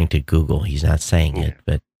referring to Google. He's not saying it,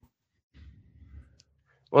 but.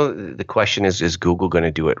 Well, the question is Google going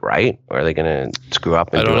to do it right, or are they going to screw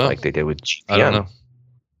up and do it like they did with GPM?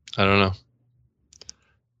 I don't know.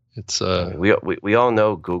 It's we all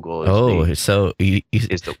know Google is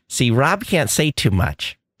see, Rob can't say too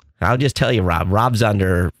much. I'll just tell you, Rob's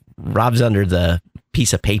under the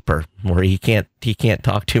piece of paper where he can't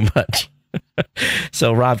talk too much.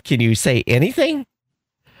 So, Rob, can you say anything?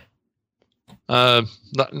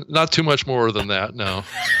 Not too much more than that. No.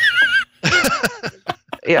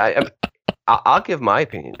 Yeah, I'll give my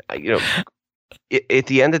opinion. You know, at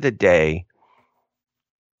the end of the day,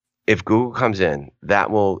 if Google comes in,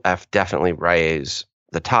 that will definitely raise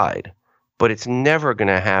the tide, but it's never going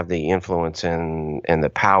to have the influence and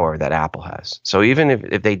the power that Apple has. So even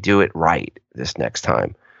if they do it right this next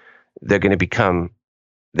time, they could become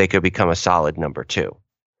a solid number 2,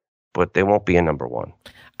 but they won't be a number 1.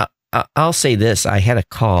 I'll say this. I had a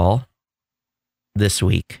call this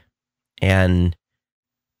week, and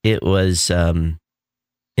it was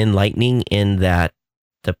enlightening in that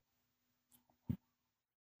the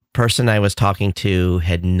person I was talking to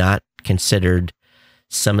had not considered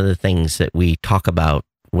some of the things that we talk about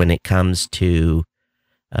when it comes to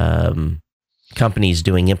companies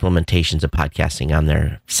doing implementations of podcasting on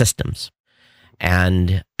their systems.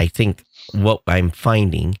 And I think what I'm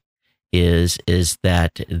finding is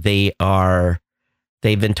that they've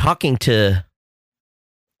been talking to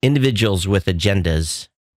individuals with agendas,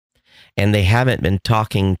 and they haven't been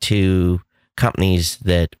talking to companies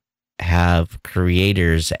that have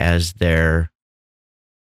creators as their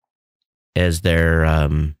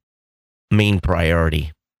main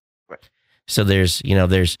priority. Right. So there's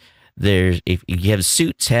if you have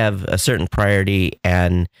suits have a certain priority,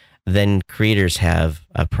 and then creators have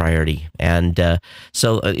a priority. And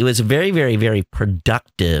so it was a very, very, very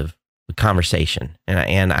productive conversation.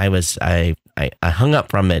 And I hung up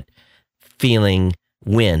from it feeling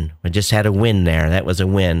win. We just had a win there. That was a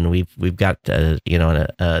win. We've got an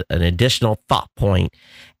additional thought point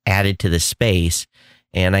added to the space.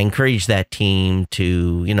 And I encourage that team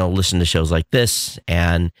to, listen to shows like this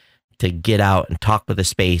and to get out and talk with the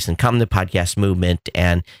space and come to podcast movement.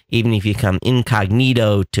 And even if you come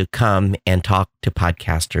incognito, to come and talk to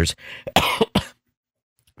podcasters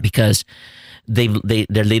because they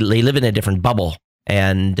live in a different bubble.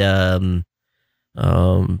 And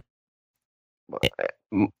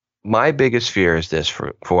my biggest fear is this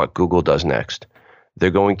for what Google does next. They're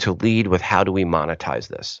going to lead with how do we monetize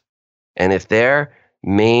this? And if their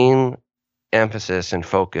main emphasis and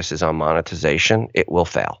focus is on monetization, it will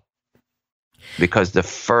fail. Because the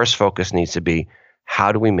first focus needs to be,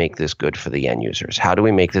 how do we make this good for the end users? How do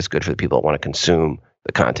we make this good for the people that want to consume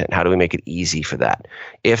the content? How do we make it easy for that?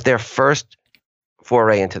 If their first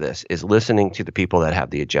foray into this is listening to the people that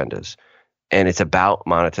have the agendas, and it's about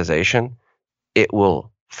monetization, it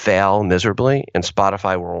will fail miserably, and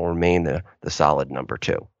Spotify will remain the solid number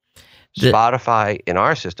 2. Spotify in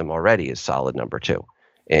our system already is solid number 2,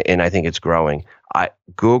 and I think it's growing.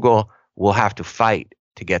 Google will have to fight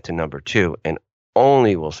to get to number 2, and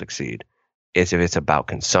only will succeed is if it's about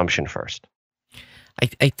consumption first.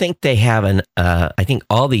 I think they have I think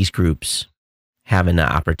all these groups have an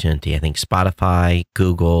opportunity. I think Spotify,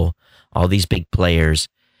 Google, all these big players.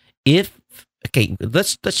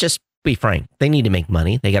 Let's just be frank. They need to make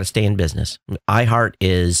money. They got to stay in business. iHeart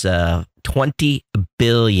is $20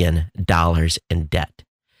 billion in debt.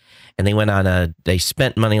 And they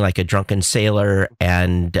spent money like a drunken sailor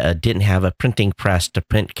and didn't have a printing press to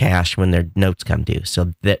print cash when their notes come due.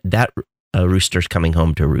 So that rooster's coming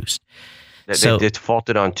home to roost. They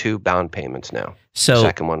defaulted on 2 bound payments now. So the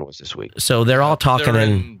second one was this week. So they're all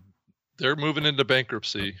talking they're moving into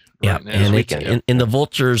bankruptcy right now. And the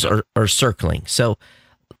vultures are circling. So,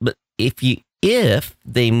 but if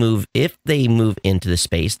they move into the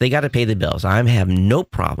space, they got to pay the bills. I have no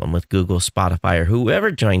problem with Google, Spotify, or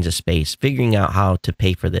whoever joins the space figuring out how to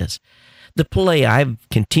pay for this. The play I've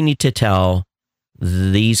continued to tell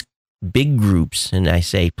these big groups, and I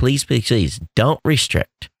say, please, please, please don't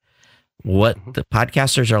restrict what the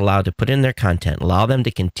podcasters are allowed to put in their content. Allow them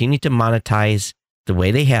to continue to monetize the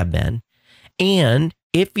way they have been. And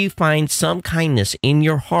if you find some kindness in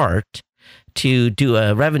your heart to do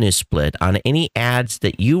a revenue split on any ads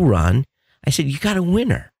that you run, I said, you got a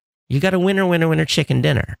winner. You got a winner, chicken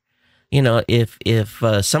dinner. If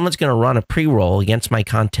someone's going to run a pre-roll against my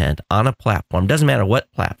content on a platform, doesn't matter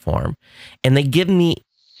what platform, and they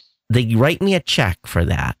write me a check for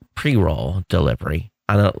that pre-roll delivery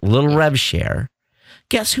on a little rev share,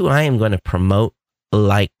 guess who I am going to promote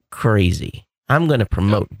like crazy? I'm going to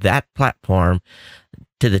promote that platform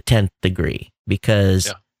to the 10th degree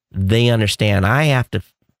because they understand I have to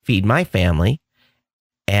feed my family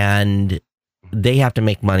and they have to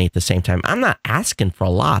make money at the same time. I'm not asking for a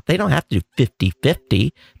lot. They don't have to do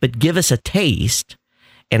 50-50, but give us a taste.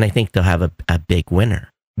 And I think they'll have a big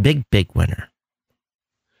winner, big winner.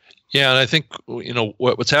 Yeah, and I think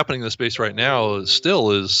what's happening in the space right now is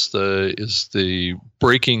the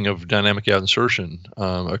breaking of dynamic ad insertion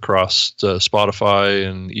across Spotify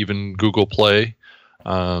and even Google Play,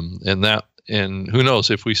 and who knows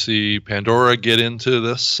if we see Pandora get into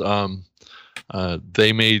this,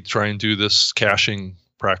 they may try and do this caching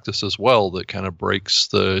practice as well that kind of breaks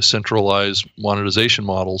the centralized monetization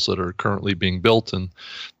models that are currently being built, and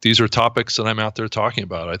these are topics that I'm out there talking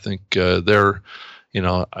about. I think there's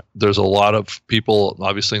a lot of people,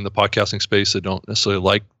 obviously, in the podcasting space that don't necessarily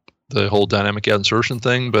like the whole dynamic ad insertion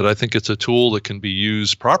thing, but I think it's a tool that can be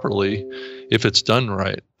used properly if it's done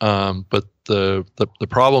right. But the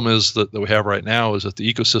problem is that we have right now is that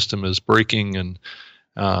the ecosystem is breaking,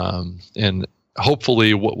 and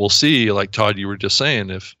hopefully what we'll see, like Todd, you were just saying,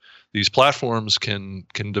 if these platforms can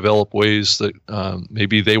develop ways that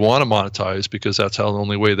maybe they want to monetize because that's how the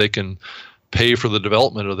only way they can pay for the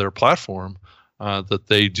development of their platform. That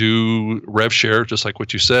they do rev share, just like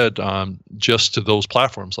what you said, just to those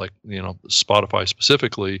platforms, like Spotify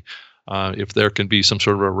specifically. If there can be some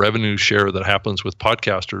sort of a revenue share that happens with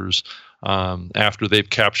podcasters after they've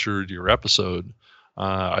captured your episode,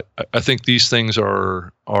 I think these things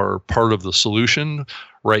are part of the solution.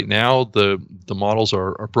 Right now, the models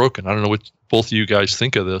are broken. I don't know what both of you guys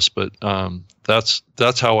think of this, but that's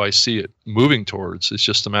how I see it moving towards. It's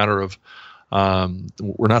just a matter of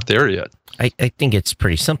we're not there yet. I think it's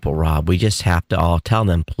pretty simple, Rob. We just have to all tell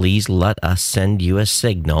them, please let us send you a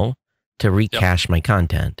signal to recache my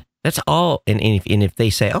content. That's all. And if they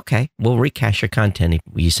say, okay, we'll recache your content if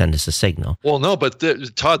you send us a signal. Well, no, but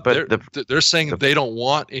Todd, they're saying that they don't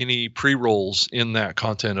want any pre-rolls in that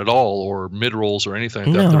content at all, or mid-rolls or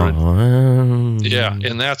anything. Yeah,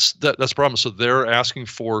 and that's the problem. So they're asking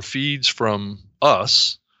for feeds from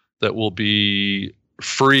us that will be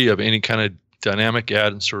free of any kind of dynamic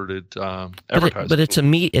ad inserted advertising. But it's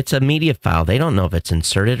a media file. They don't know if it's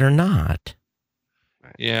inserted or not.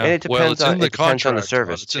 Yeah, and it depends on the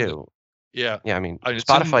service too. Yeah. I mean,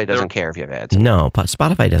 Spotify doesn't care if you have ads. No,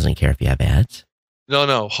 Spotify doesn't care if you have ads.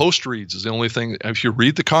 No. Host reads is the only thing. If you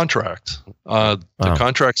read the contract, the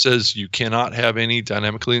contract says you cannot have any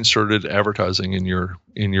dynamically inserted advertising in your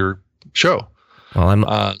show.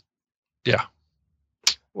 Well,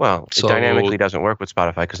 Well, it dynamically doesn't work with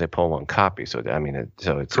Spotify because they pull one copy. So I mean,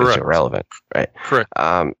 it's irrelevant, right? Correct.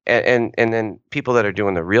 And then people that are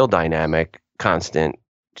doing the real dynamic constant,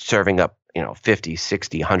 serving up 50,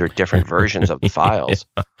 60, 100 different versions of the files.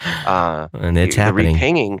 And it's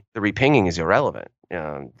happening. The repinging is irrelevant.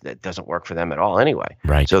 That doesn't work for them at all anyway.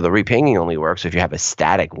 Right. So the repinging only works if you have a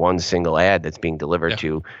static one single ad that's being delivered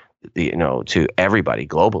to to everybody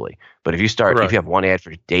globally. But if you have one ad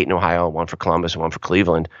for Dayton, Ohio, one for Columbus, and one for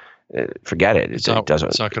Cleveland, forget it. It's not going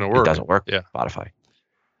to work. It doesn't work. Yeah. Spotify.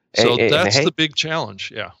 So that's the big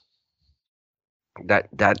challenge. Yeah.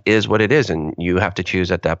 That is what it is, and you have to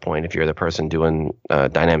choose at that point if you're the person doing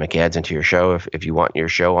dynamic ads into your show. If you want your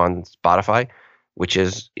show on Spotify, which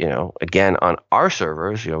is again on our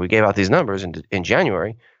servers, we gave out these numbers in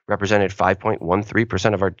January, represented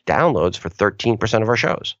 5.13% of our downloads for 13% of our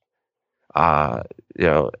shows.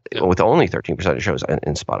 With only 13% of shows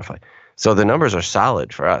in Spotify. So the numbers are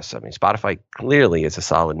solid for us. I mean, Spotify clearly is a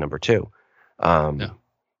solid number 2, and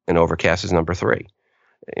Overcast is number 3.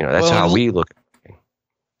 That's how we look.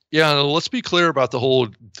 Yeah, let's be clear about the whole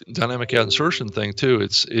dynamic ad insertion thing too.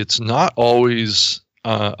 It's not always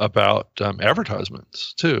about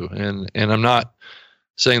advertisements too, and I'm not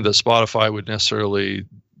saying that Spotify would necessarily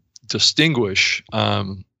distinguish.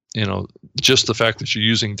 Just the fact that you're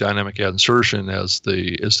using dynamic ad insertion as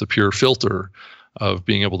the pure filter of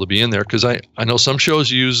being able to be in there. Because I know some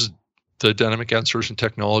shows use the dynamic ad insertion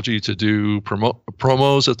technology to do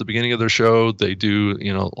promos at the beginning of their show. They do,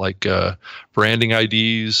 branding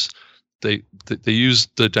IDs. They use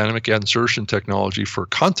the dynamic ad insertion technology for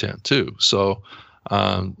content too. So,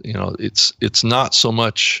 it's not so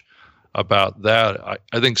much about that.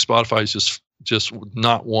 I think Spotify is just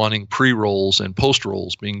not wanting pre-rolls and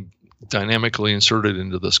post-rolls being dynamically inserted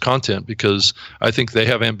into this content, because I think they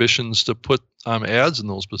have ambitions to put ads in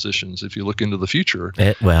those positions if you look into the future.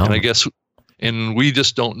 And I guess And we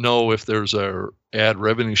just don't know if there's a ad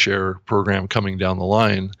revenue share program coming down the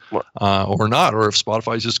line or not, or if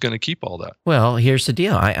Spotify's just going to keep all that. Well, here's the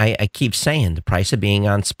deal. I keep saying the price of being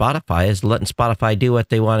on Spotify is letting Spotify do what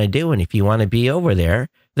they want to do. And if you want to be over there,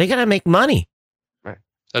 they got to make money. Right.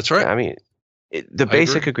 That's right. I mean, the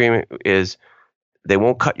basic agreement is they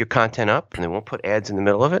won't cut your content up and they won't put ads in the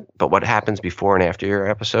middle of it. But what happens before and after your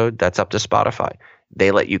episode, that's up to Spotify.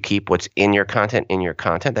 They let you keep what's in your content.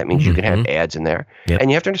 That means you can have ads in there. Yep. And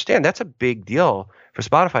you have to understand that's a big deal for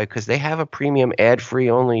Spotify because they have a premium ad-free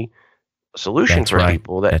only solution for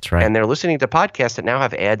people. That's right. And they're listening to podcasts that now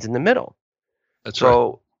have ads in the middle. That's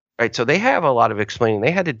right. Right. So they have a lot of explaining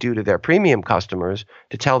they had to do to their premium customers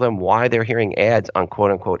to tell them why they're hearing ads on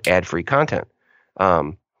quote unquote ad-free content.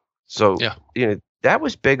 That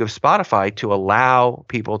was big of Spotify to allow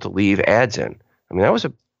people to leave ads in. I mean, that was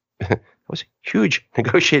a huge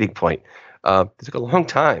negotiating point. It took a long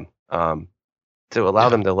time to allow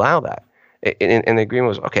them to allow that. And the agreement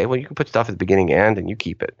was, okay, well, you can put stuff at the beginning and end, and you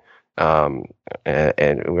keep it. And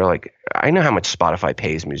we're like, I know how much Spotify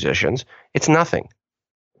pays musicians. It's nothing.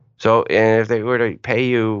 So if they were to pay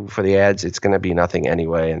you for the ads, it's going to be nothing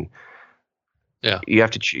anyway. And you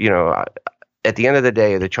have to, at the end of the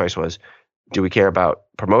day, the choice was, do we care about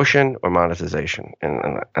promotion or monetization?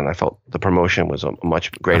 And I felt the promotion was a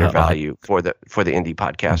much greater value for the indie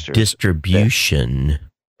podcaster. Distribution.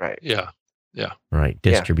 Right. Yeah. Right.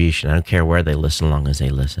 Distribution. I don't care where they listen, as long as they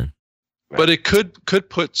listen. Right. But it could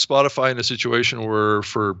put Spotify in a situation where,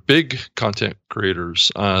 for big content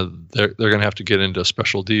creators, they're going to have to get into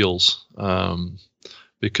special deals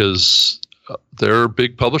because there are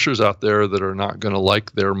big publishers out there that are not going to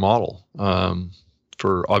like their model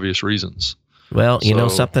for obvious reasons. Well, you know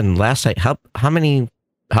something. Last night, how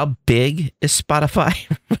big is Spotify?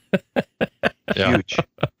 Huge.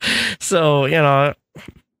 So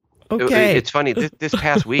okay. It's funny. This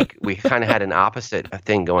past week, we kind of had an opposite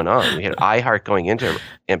thing going on. We had iHeart going into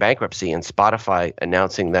bankruptcy, and Spotify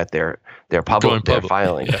announcing that they're public. They're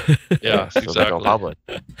filing. Yeah, so exactly. They're going public.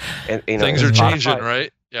 And things are changing,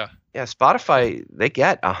 right? Yeah. Yeah, Spotify, they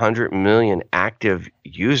get 100 million active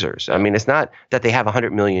users. I mean, it's not that they have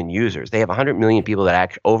 100 million users. They have 100 million people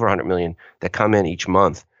over 100 million that come in each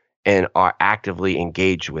month and are actively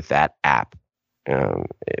engaged with that app,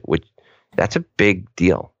 which that's a big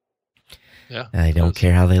deal. Yeah, I don't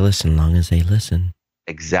care how they listen, long as they listen.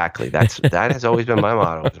 Exactly. That has always been my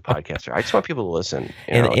motto as a podcaster. I just want people to listen.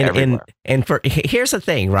 Everywhere. Here's the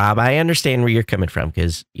thing, Rob. I understand where you're coming from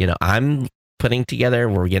because I'm putting together.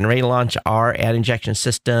 We're getting ready to launch our ad injection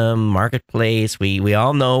system, marketplace. We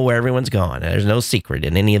all know where everyone's going. There's no secret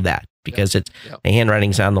in any of that because the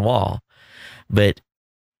handwriting's on the wall. But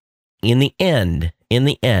in the end,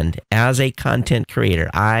 as a content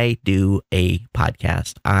creator, I do a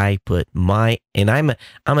podcast. I I'm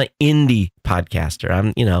an indie podcaster.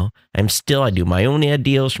 I do my own ad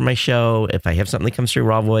deals for my show. If I have something that comes through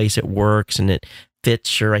Raw Voice, it works and it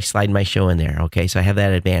fits. Sure, I slide my show in there. Okay, so I have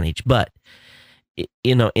that advantage. But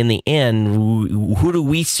in the end, who do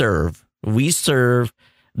we serve? We serve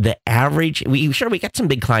the average. We got some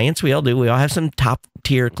big clients. We all do. We all have some top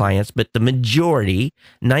tier clients, but the majority,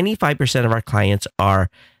 95% of our clients are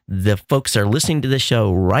the folks that are listening to the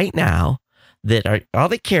show right now that are all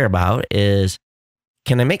they care about is,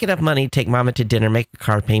 can I make enough money to take mama to dinner, make a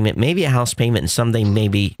car payment, maybe a house payment, and someday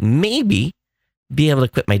maybe be able to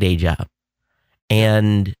quit my day job.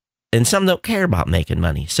 And some don't care about making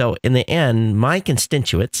money. So in the end, my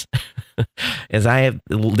constituents, they have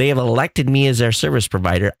elected me as their service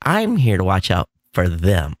provider. I'm here to watch out for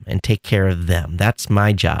them and take care of them. That's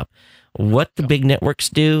my job. What the big networks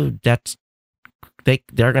do, they're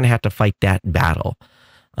going to have to fight that battle.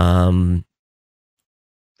 And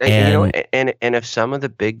if some of the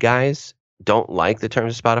big guys don't like the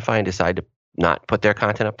terms of Spotify and decide to not put their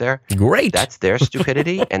content up there, great. That's their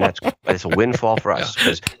stupidity, and that's a windfall for us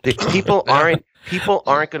because people aren't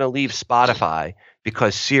going to leave Spotify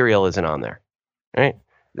because Serial isn't on there, right?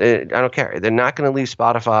 I don't care. They're not going to leave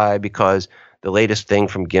Spotify because the latest thing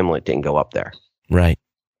from Gimlet didn't go up there, right?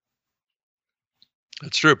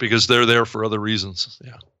 That's true because they're there for other reasons.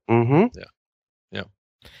 Yeah. Mm-hmm. Yeah.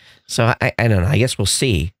 So I don't know. I guess we'll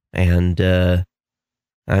see, and.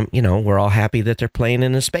 We're all happy that they're playing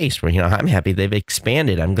in a space where, I'm happy they've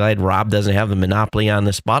expanded. I'm glad Rob doesn't have the monopoly on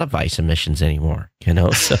the Spotify submissions anymore,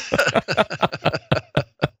 So,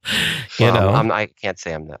 I can't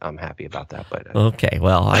say I'm happy about that, but okay.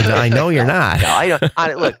 Well, I know you're not.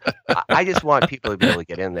 No, look, I just want people to be able to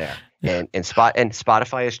get in there and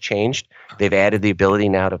Spotify has changed. They've added the ability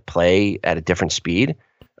now to play at a different speed,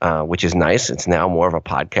 which is nice. It's now more of a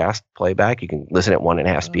podcast playback. You can listen at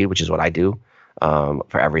 1.5 speed, which is what I do.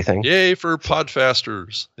 for everything. Yay for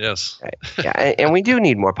podfasters. Yes. Yeah, and we do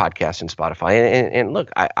need more podcasts in Spotify. And look,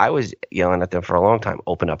 I was yelling at them for a long time,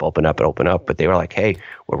 open up. But they were like, hey,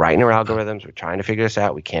 we're writing our algorithms. We're trying to figure this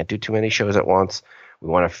out. We can't do too many shows at once. We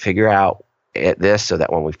want to figure out this so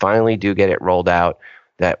that when we finally do get it rolled out,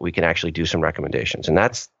 that we can actually do some recommendations. And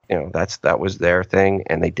that was their thing.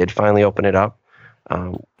 And they did finally open it up.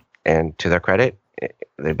 And to their credit,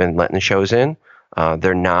 they've been letting the shows in.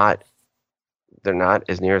 They're not,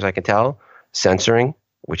 as near as I can tell, censoring,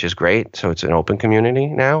 which is great. So it's an open community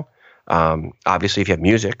now. Obviously, if you have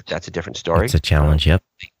music, that's a different story. It's a challenge, yep.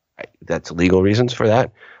 That's legal reasons for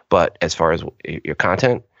that. But as far as your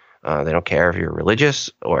content, they don't care if you're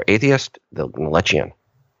religious or atheist. They'll let you in.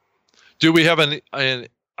 Do we have an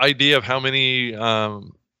idea of how many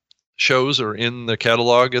shows are in the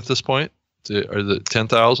catalog at this point? Are the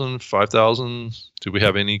 10,000, 5,000? Do we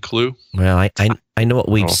have any clue? Well, I know what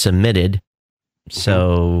we've submitted.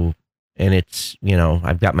 So, and it's,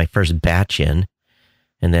 I've got my first batch in,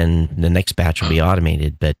 and then the next batch will be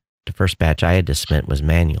automated. But the first batch I had to submit was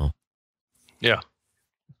manual. Yeah.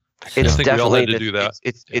 It's I think we all had to do that.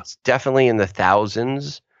 It's definitely in the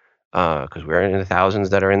thousands, because we're in the thousands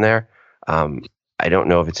that are in there. I don't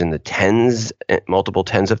know if it's in the tens, multiple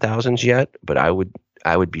tens of thousands yet, but I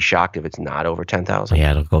would be shocked if it's not over 10,000.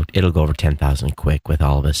 Yeah, it'll go over 10,000 quick with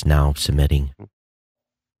all of us now submitting.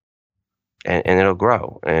 And it'll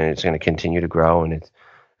grow, and it's going to continue to grow, and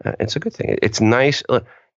it's a good thing. It's nice. Look,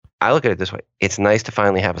 I look at it this way: it's nice to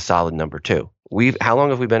finally have a solid number two. How long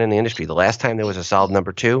have we been in the industry? The last time there was a solid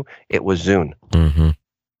number two, it was Zune,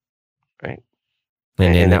 right?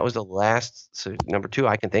 And that was the last number two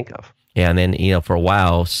I can think of. Yeah, and then for a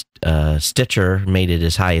while, Stitcher made it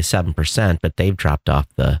as high as 7%, but they've dropped off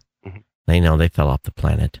they fell off the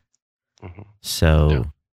planet. So.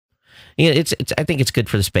 Yeah, it's. I think it's good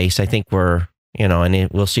for the space. I think we're, and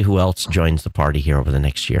we'll see who else joins the party here over the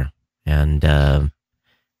next year. And it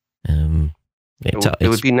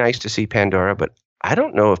would be nice to see Pandora, but I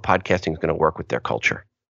don't know if podcasting is going to work with their culture.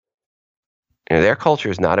 Their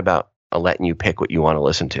culture is not about letting you pick what you want to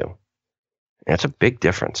listen to. That's a big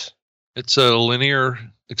difference. It's a linear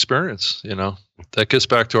experience. That gets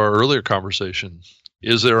back to our earlier conversation.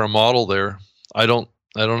 Is there a model there? I don't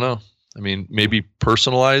know. I mean, maybe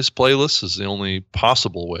personalized playlists is the only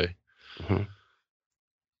possible way. But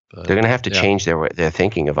they're going to have to change their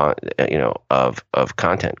thinking of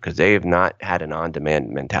content, because they have not had an on-demand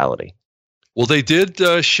mentality. Well, they did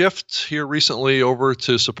shift here recently over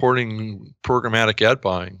to supporting programmatic ad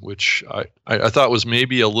buying, which I thought was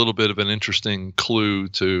maybe a little bit of an interesting clue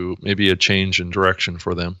to maybe a change in direction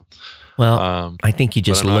for them. Well, I think you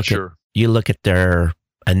just look at their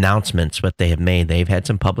announcements, what they have made. They've had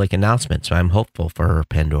some public announcements, so I'm hopeful for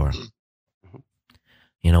Pandora.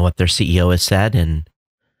 What their CEO has said, and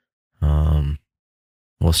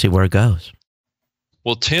we'll see where it goes.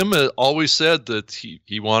 Well, Tim always said that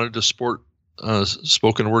he wanted to support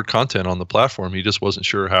spoken word content on the platform. He just wasn't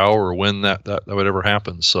sure how or when that would ever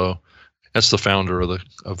happen. So that's the founder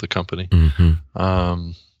of the company.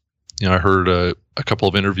 I heard a couple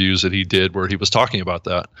of interviews that he did where he was talking about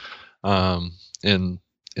that. And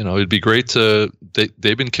it'd be great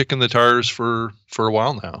they've been kicking the tires for a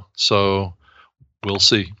while now. So we'll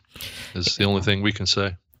see, is the only thing we can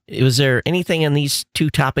say. Was there anything in these two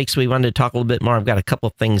topics we wanted to talk a little bit more? I've got a couple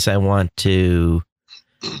of things I want to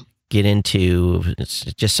get into. It's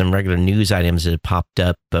just some regular news items that have popped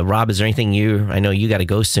up. Rob, is there anything I know you got to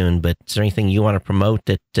go soon, but is there anything you want to promote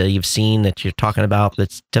that you've seen that you're talking about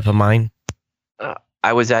that's tip of mind?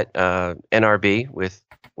 I was at NRB with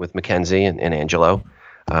Mackenzie and Angelo.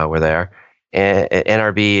 Were there. And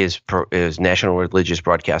NRB is National Religious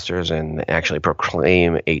Broadcasters, and actually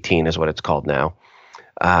Proclaim 18 is what it's called now.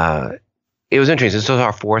 It was interesting. This was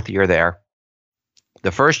our fourth year there.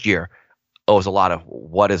 The first year, it was a lot of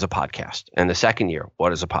what is a podcast? And the second year,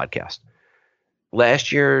 what is a podcast?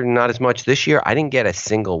 Last year, not as much. This year, I didn't get a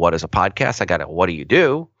single what is a podcast. I got a what do you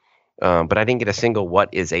do? But I didn't get a single what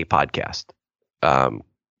is a podcast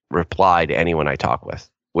reply to anyone I talk with,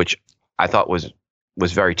 which I thought was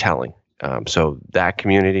very telling. So that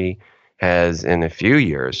community has, in a few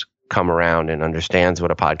years, come around and understands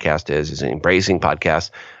what a podcast is embracing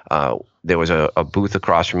podcasts. There was a booth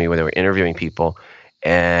across from me where they were interviewing people,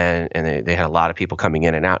 and they had a lot of people coming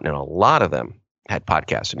in and out, and a lot of them had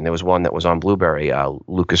podcasts. I mean, there was one that was on Blueberry,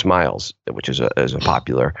 Lucas Miles, which is a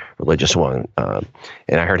popular religious one, and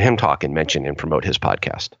I heard him talk and mention and promote his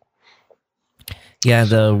podcast. Yeah,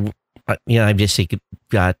 I've just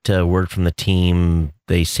got word from the team.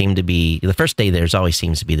 They seem to be, the first day always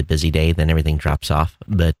seems to be the busy day, then everything drops off.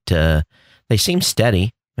 But they seem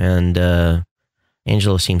steady, and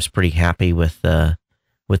Angelo seems pretty happy with the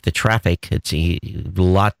traffic. It's a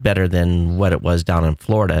lot better than what it was down in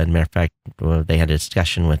Florida. As a matter of fact, they had a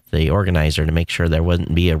discussion with the organizer to make sure there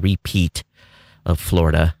wouldn't be a repeat of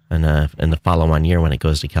Florida in the follow-on year when it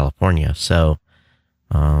goes to California. So,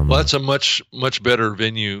 well, that's a much better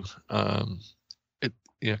venue.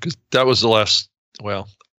 Because that was the last.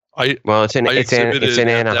 It's in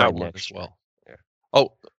Anaheim next as well. Yeah.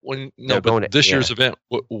 Oh, but this year's event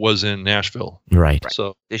was in Nashville, right?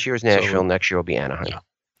 So this year's Nashville. Next year will be Anaheim. Yeah.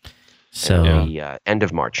 So the end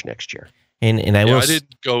of March next year. And I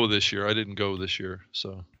didn't go this year.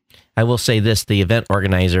 So I will say this: the event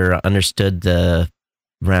organizer understood the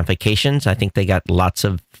ramifications. I think they got lots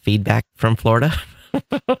of feedback from Florida.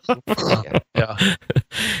 Yeah.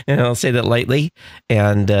 And I'll say that lightly.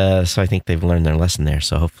 And so I think they've learned their lesson there.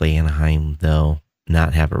 So hopefully Anaheim, they'll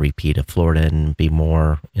not have a repeat of Florida and be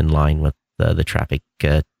more in line with the traffic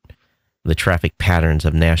patterns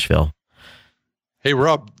of Nashville. Hey,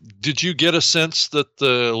 Rob, did you get a sense that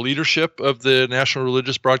the leadership of the National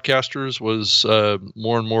Religious Broadcasters was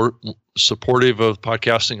more and more supportive of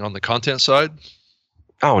podcasting on the content side?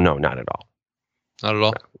 Oh, no, not at all. Not at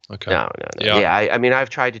all? Okay. No. Yeah, I mean, I've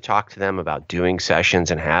tried to talk to them about doing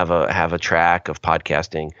sessions and have a track of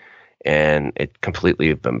podcasting, and it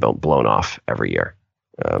completely been blown off every year,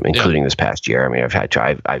 including this past year. I mean,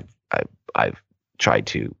 I've tried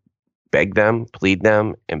to beg them, plead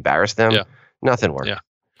them, embarrass them. Yeah. Nothing worked. Yeah.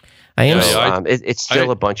 It's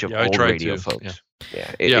still a bunch of old radio folks.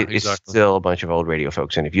 Yeah. It's still a bunch of old radio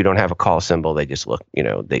folks, and if you don't have a call symbol, they just look.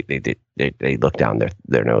 They look down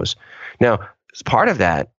their nose. Now, as part of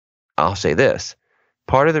that, I'll say this: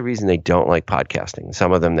 part of the reason they don't like podcasting,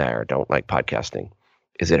 some of them there don't like podcasting,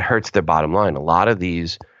 is it hurts their bottom line. A lot of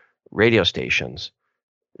these radio stations,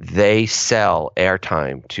 they sell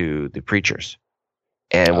airtime to the preachers,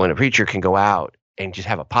 and when a preacher can go out and just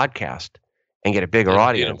have a podcast and get a bigger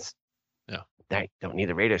audience, they don't need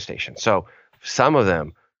the radio station. So some of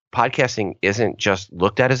them, podcasting isn't just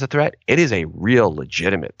looked at as a threat; it is a real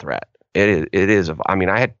legitimate threat. It is. I mean,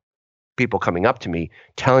 I had people coming up to me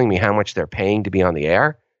telling me how much they're paying to be on the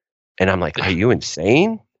air, and I'm like, "Are you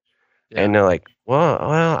insane?" Yeah. And they're like, "Well,"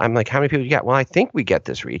 I'm like, "How many people you got?" "Well, I think we get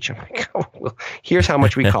this reach." I'm like, "Oh, well, here's how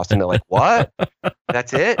much we cost," and they're like, "What?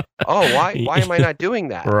 That's it? Oh, why am I not doing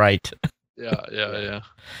that?" Right. Yeah.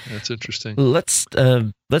 That's interesting. Let's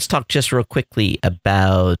talk just real quickly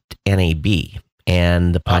about NAB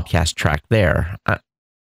and the podcast track there.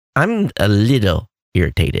 I'm a little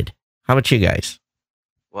irritated. How about you guys?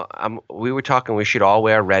 Well, we were talking we should all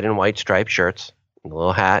wear red and white striped shirts and a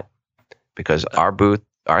little hat, because our booth,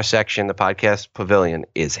 our section, the podcast pavilion,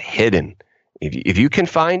 is hidden. If you can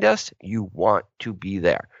find us, you want to be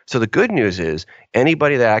there. So the good news is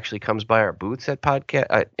anybody that actually comes by our booths at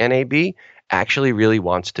NAB actually really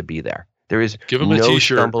wants to be there. There is no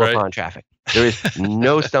stumble upon traffic. There is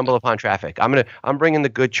no stumble upon traffic. I'm bringing the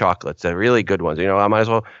good chocolates, the really good ones. I might as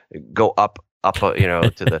well go up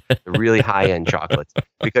to the really high-end chocolates,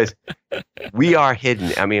 because we are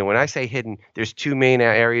hidden. I mean, when I say hidden, there's two main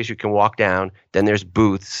areas you can walk down. Then there's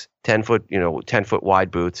booths, 10-foot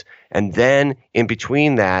wide booths. And then in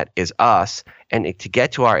between that is us. And to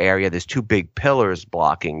get to our area, there's two big pillars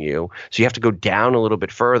blocking you. So you have to go down a little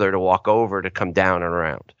bit further to walk over to come down and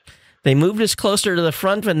around. They moved us closer to the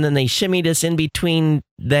front, and then they shimmied us in between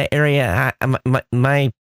the area.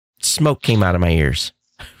 My smoke came out of my ears.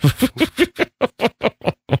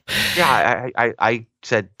 Yeah, I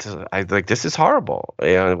said, this is horrible.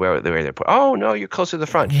 Where they put. Oh no, you're closer to the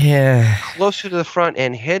front. Yeah, closer to the front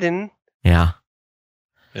and hidden. Yeah.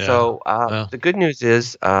 So the good news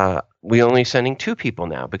is we only sending 2 people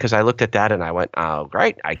now, because I looked at that and I went, oh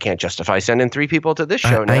great, I can't justify sending 3 people to this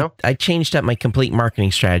show now. I changed up my complete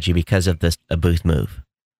marketing strategy because of a booth move.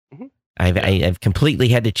 Mm-hmm. I've completely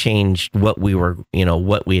had to change what we were,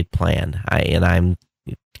 what we had planned.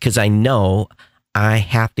 Because I know I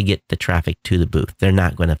have to get the traffic to the booth. They're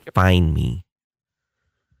not going to find me.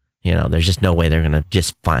 There's just no way they're going to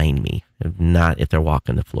just find me. Not if they're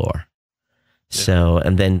walking the floor. Yeah. So,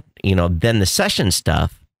 and then, then the session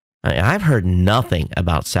stuff, I've heard nothing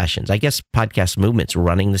about sessions. I guess Podcast Movement's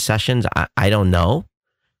running the sessions. I don't know.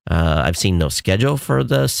 I've seen no schedule for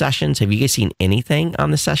the sessions. Have you guys seen anything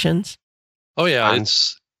on the sessions? Oh yeah,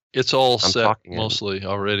 it's all set mostly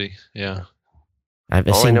already. Yeah.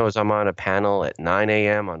 All I know is I'm on a panel at 9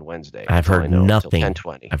 a.m. on Wednesday. I've heard nothing.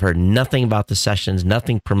 10:20. I've heard nothing about the sessions,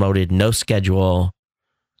 nothing promoted, no schedule.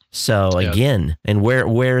 So again, and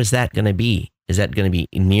where is that going to be? Is that going to be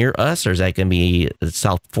near us, or is that going to be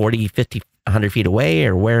south 40, 50 100 feet away,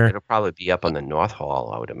 or where? It'll probably be up on the North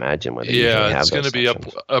Hall, I would imagine. Where they Yeah, usually have it's going to those be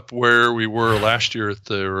sessions. up where we were last year at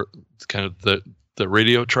the kind of the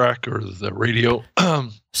radio track or the radio.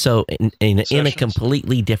 So in a Sessions.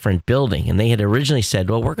 completely different building, and they had originally said,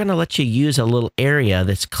 well, we're going to let you use a little area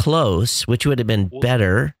that's close, which would have been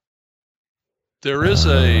better. There is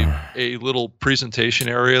a little presentation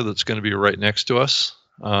area that's going to be right next to us.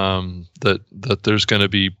 That there's going to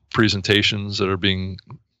be presentations that are being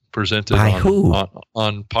presented By who?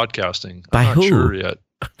 on podcasting. By I'm not who? sure yet.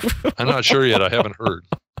 I'm not sure yet. I haven't heard.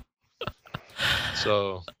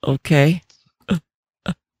 So Okay.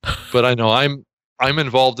 but I know I'm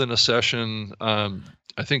involved in a session.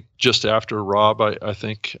 I think just after Rob, I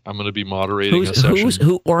think I'm going to be moderating a session.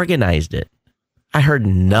 Who organized it? I heard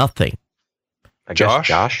nothing. I guess Josh?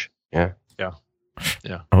 Josh. Yeah.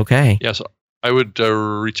 Okay. Yeah, so I would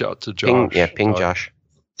reach out to Josh. Ping Josh.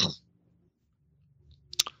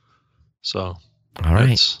 So All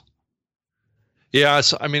right.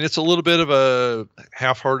 it's a little bit of a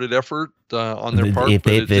half-hearted effort on their part, If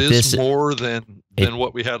but they- it if is this- more than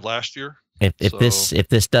what we had last year. If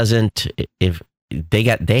this doesn't, if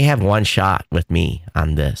they have one shot with me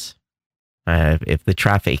on this.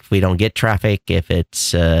 If we don't get traffic, if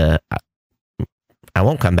it's, I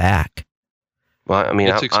won't come back. Well, I mean,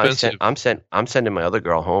 It's expensive. I'm sending my other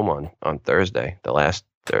girl home on Thursday, the last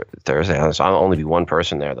Thursday. So I'll only be one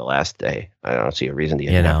person there the last day. I don't see a reason to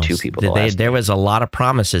have two people. There was a lot of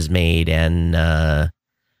promises made, and as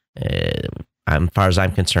far as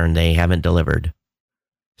I'm concerned, they haven't delivered.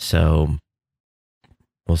 So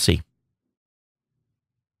we'll see.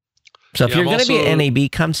 So if you're going to be at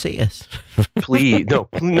NAB, come see us. Please, no,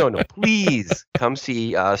 please come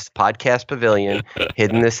see us. Podcast Pavilion,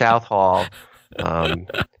 hidden in the South Hall.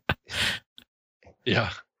 Yeah,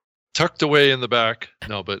 tucked away in the back.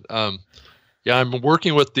 No, but I'm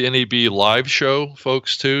working with the NAB live show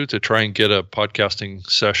folks too to try and get a podcasting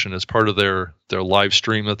session as part of their live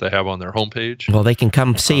stream that they have on their homepage. Well, they can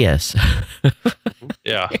come see us.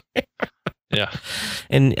 Yeah. Yeah.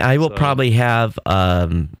 And I will probably have,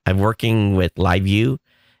 I'm working with LiveView,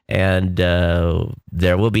 and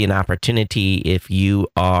there will be an opportunity if you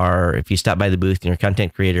stop by the booth and you're a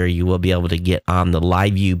content creator, you will be able to get on the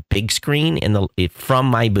LiveView big screen from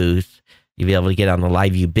my booth. You'll be able to get on the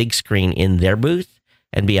LiveView big screen in their booth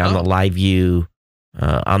and be on the LiveView,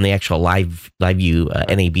 on the actual LiveView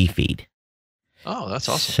NAB feed. Oh, that's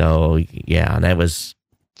awesome. So yeah, and that was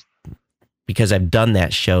because I've done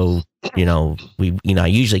that show. I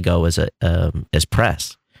usually go as as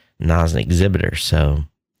press, not as an exhibitor. So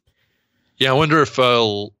yeah, I wonder if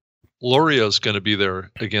Loria's going to be there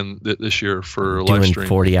again this year for live doing stream.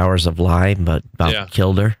 40 hours of live, but about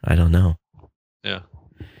killed her. I don't know. Yeah.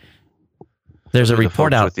 There's a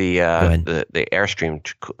report out with the Airstream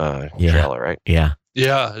trailer, right? Yeah.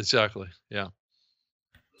 Yeah, exactly. Yeah.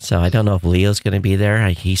 So I don't know if Leo's going to be there.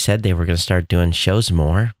 He said they were going to start doing shows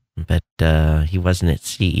more, but he wasn't at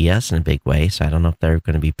CES in a big way. So I don't know if they're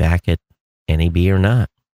going to be back at NAB or not.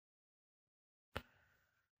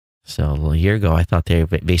 So a year ago, I thought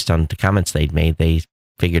based on the comments they'd made, they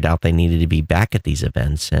figured out they needed to be back at these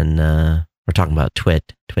events. And we're talking about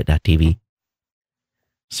twit.tv.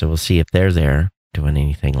 So we'll see if they're there doing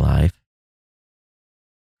anything live.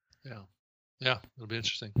 Yeah, it'll be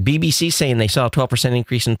interesting. BBC saying they saw a 12%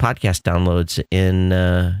 increase in podcast downloads in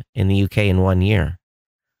the UK in 1 year.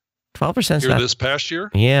 12%. Here this past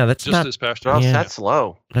year? Yeah, that's just not this past year. Well, Yeah. that's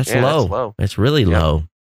low. That's Yeah, low. that's low. It's really low.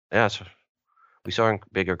 Yeah, we saw a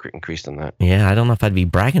bigger increase than that. Yeah, I don't know if I'd be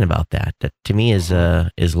bragging about that. That to me is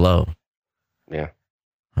low. Yeah.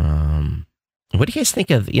 What do you guys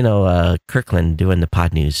think of Kirkland doing the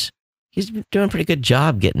pod news? He's been doing a pretty good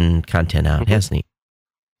job getting content out, hasn't he?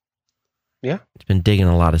 Yeah. He's been digging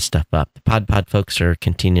a lot of stuff up. The pod folks are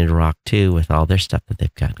continuing to rock too with all their stuff that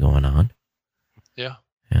they've got going on. Yeah.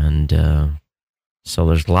 And so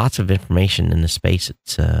there's lots of information in the space.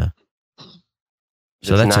 It's That's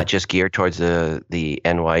not just geared towards the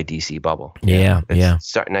NYDC bubble. Yeah,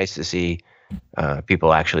 It's nice to see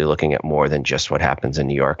people actually looking at more than just what happens in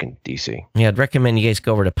New York and DC. Yeah, I'd recommend you guys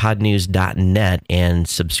go over to podnews.net and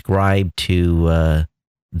subscribe to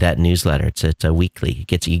that newsletter. It's a weekly.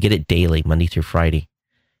 You get it daily, Monday through Friday,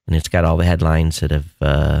 and it's got all the headlines that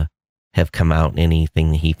have come out and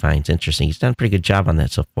anything that he finds interesting. He's done a pretty good job on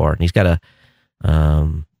that so far, and he's got a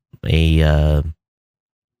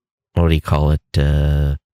what do you call it?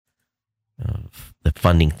 The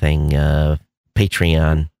funding thing,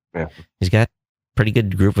 Patreon. Yeah. He's got a pretty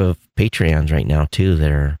good group of Patreons right now too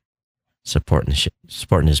that are supporting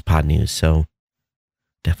his pod news. So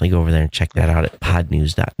definitely go over there and check that out at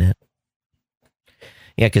podnews.net.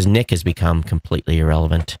 Yeah, because Nick has become completely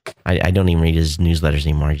irrelevant. I don't even read his newsletters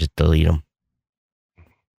anymore. I just delete them.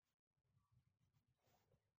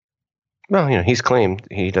 Well, he's claimed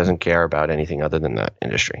he doesn't care about anything other than that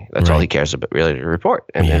industry. That's all he cares about, really, to report.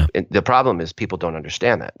 And the problem is people don't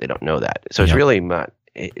understand that. They don't know that. So it's really not.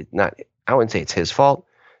 I wouldn't say it's his fault.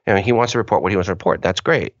 He wants to report what he wants to report. That's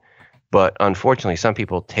great. But unfortunately, some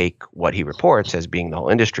people take what he reports as being the whole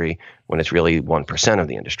industry when it's really 1% of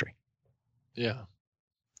the industry. Yeah.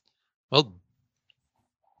 Well,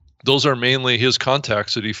 those are mainly his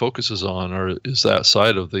contacts that he focuses on, or is that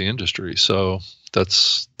side of the industry. So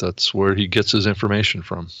that's where he gets his information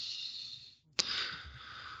from.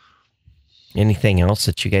 Anything else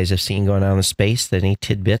that you guys have seen going on in space? Any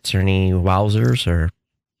tidbits or any wowzers? Or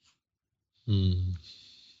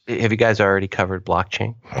have you guys already covered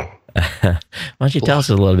blockchain? Why don't you tell us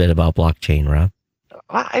a little bit about blockchain, Rob?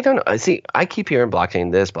 I don't know. See, I keep hearing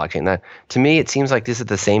blockchain this, blockchain that. To me, it seems like this is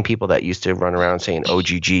the same people that used to run around saying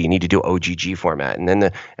OGG. You need to do OGG format, and then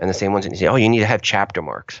the same ones that say, oh, you need to have chapter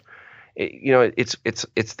marks. It's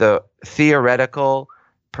the theoretical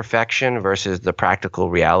perfection versus the practical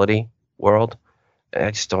reality world.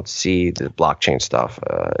 I just don't see the blockchain stuff.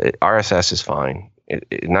 RSS is fine.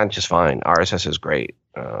 It not just fine. RSS is great,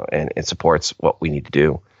 and it supports what we need to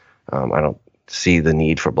do. I don't see the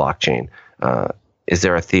need for blockchain. Is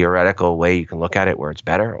there a theoretical way you can look at it where it's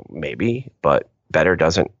better? Maybe, but better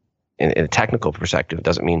doesn't, in a technical perspective,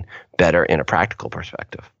 doesn't mean better in a practical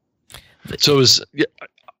perspective. So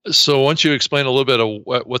why don't you explain a little bit of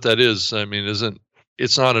what that is? I mean,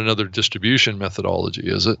 it's not another distribution methodology,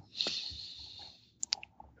 is it?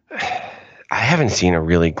 I haven't seen a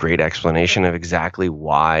really great explanation of exactly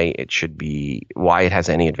why it has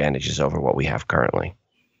any advantages over what we have currently.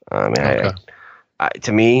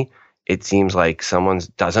 To me, it seems like someone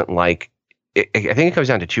doesn't like it. I think it comes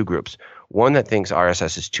down to two groups. One that thinks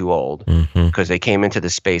RSS is too old because they came into the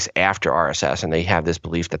space after RSS and they have this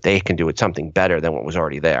belief that they can do it something better than what was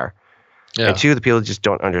already there. Yeah. And two, the people just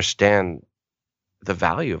don't understand the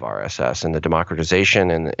value of RSS and the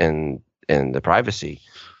democratization and the privacy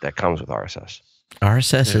that comes with RSS.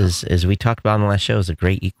 RSS is, as we talked about in the last show, is a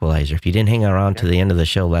great equalizer. If you didn't hang around to the end of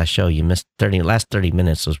the last show, you missed last 30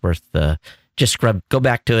 minutes was worth just go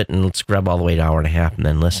back to it and scrub all the way to an hour and a half and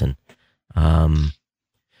then listen.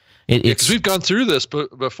 Because we've gone through this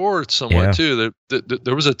before somewhat too.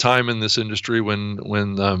 There was a time in this industry when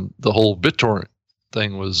the whole BitTorrent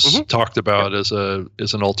thing was talked about as an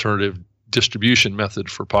alternative distribution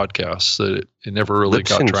method for podcasts. That it never really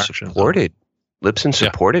got traction. Libsyn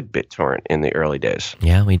supported BitTorrent in the early days.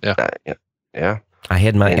 Yeah, I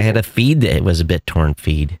had a feed that was a BitTorrent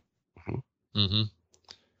feed. Mm-hmm.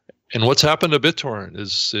 And what's happened to BitTorrent?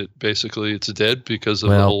 Is it basically it's dead because of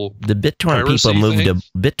the whole the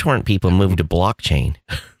BitTorrent people moved to blockchain.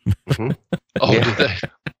 Oh, did they?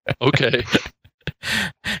 Okay.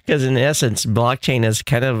 Because in essence, blockchain is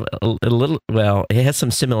kind of a little. Well, it has some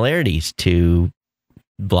similarities to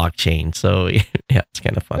blockchain, so yeah, it's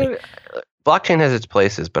kind of funny. Blockchain has its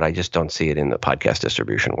places, but I just don't see it in the podcast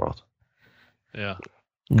distribution world. Yeah,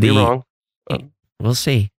 be wrong. We'll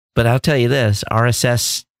see, but I'll tell you this: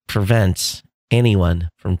 RSS prevents anyone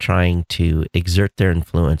from trying to exert their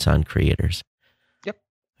influence on creators.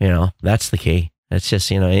 Yep. That's the key. That's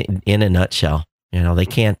just, in a nutshell, they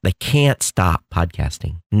can't stop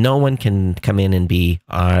podcasting. No one can come in and be,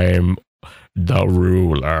 I'm the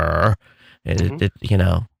ruler.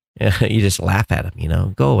 You just laugh at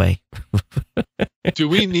them, go away. Do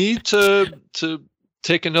we need to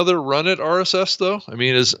take another run at RSS though?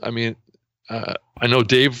 I know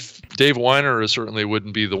Dave Weiner certainly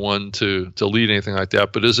wouldn't be the one to lead anything like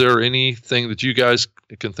that, but is there anything that you guys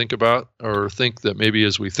can think about or think that maybe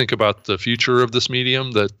as we think about the future of this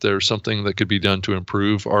medium that there's something that could be done to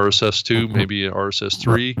improve RSS2, maybe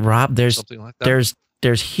RSS3? Rob, there's something like that?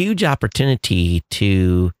 There's huge opportunity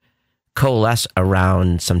to coalesce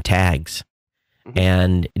around some tags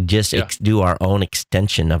and just do our own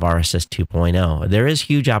extension of RSS 2.0. There is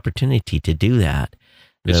huge opportunity to do that.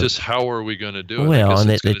 It's just how are we going to do it? Well,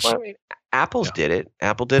 Apple's did it.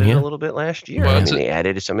 Apple did it a little bit last year. Well, they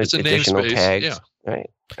added some additional tags. Yeah.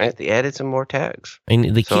 Right. They added some more tags.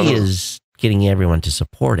 The key is getting everyone to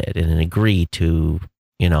support it and agree to,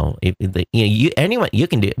 anyone, you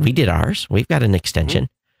can do it. We did ours. We've got an extension,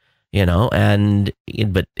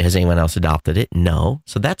 but has anyone else adopted it? No.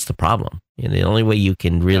 So that's the problem. The only way you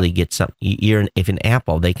can really get something, if in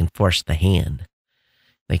Apple, they can force the hand.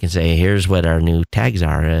 They can say, here's what our new tags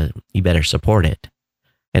are. You better support it.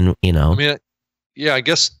 And, I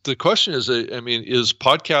guess the question is, is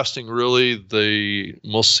podcasting really the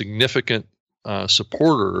most significant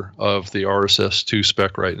supporter of the RSS2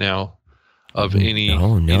 spec right now of any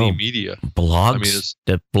media. Blogs. I mean,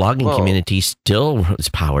 the blogging community still is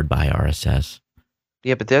powered by RSS.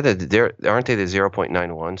 Yeah, but they're aren't they the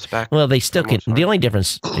 0.91 spec? Well, they still can. The only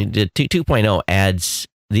difference, the 2.0 adds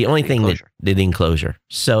the only thing that the enclosure.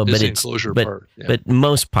 So, but it's enclosure part. Yeah. But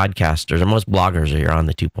most podcasters or most bloggers are on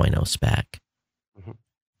the 2.0 spec. Mm-hmm.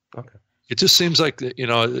 Okay. It just seems like,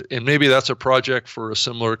 and maybe that's a project for a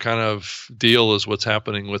similar kind of deal as what's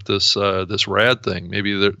happening with this RAD thing.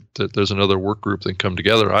 Maybe there's another work group that can come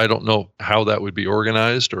together. I don't know how that would be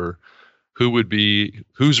organized or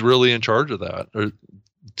who's really in charge of that. Or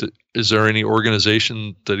is there any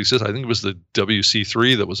organization that exists? I think it was the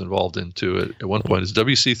WC3 that was involved into it at one point. Is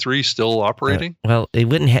WC3 still operating? Well, it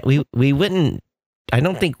wouldn't. We wouldn't. I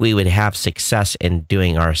don't think we would have success in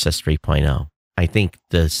doing RSS 3.0. I think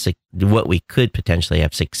what we could potentially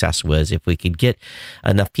have success was if we could get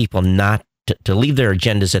enough people not to leave their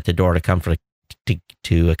agendas at the door to come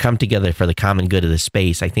come together for the common good of the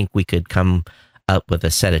space. I think we could come up with a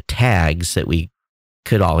set of tags that we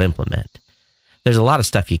could all implement. There's a lot of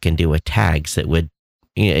stuff you can do with tags that would,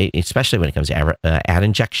 especially when it comes to ad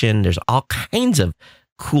injection. There's all kinds of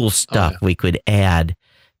cool stuff we could add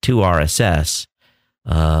to RSS.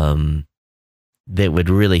 That would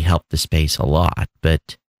really help the space a lot.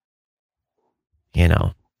 But,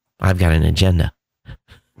 I've got an agenda.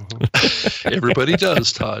 Everybody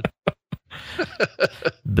does, Todd.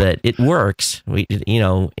 But it works.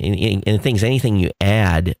 Anything you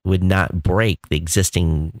add would not break the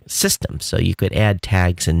existing system. So you could add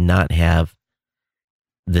tags and not have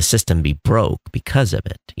the system be broke because of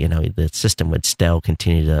it. The system would still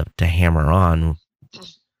continue to hammer on.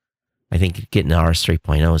 I think getting to RS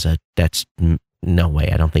 3.0 that's no way.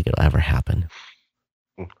 I don't think it'll ever happen.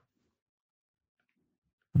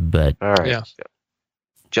 But all right, yeah.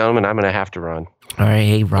 Gentlemen, I'm going to have to run. All right,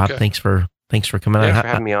 hey Rob, okay. Thanks for coming on. Thanks for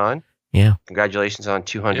having me on. Yeah, congratulations on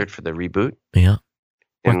 200 for the reboot. Yeah,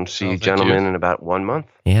 and see you gentlemen in about 1 month.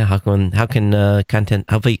 Yeah, how can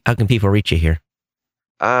people reach you here?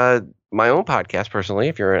 My own podcast, personally,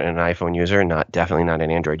 if you're an iPhone user, definitely not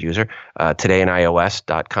an Android user,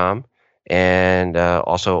 todayinios.com. And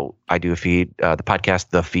also, I do a feed, the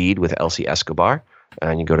podcast, The Feed with Elsie Escobar.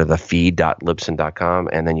 And you go to thefeed.libsyn.com.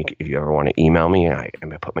 And then if you ever want to email me, I'm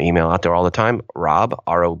going to put my email out there all the time, Rob,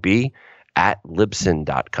 R-O-B,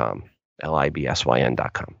 @libsyn.com,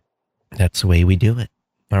 LIBSYN.com. That's the way we do it.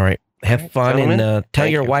 All right. Have fun, gentlemen. and tell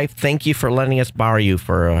your wife thank you for letting us borrow you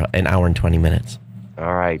for an hour and 20 minutes.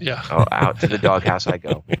 All right. Yeah. Out to the doghouse I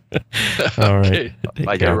go. All right. Okay.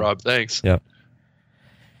 Bye, John. Rob. Thanks. Yep.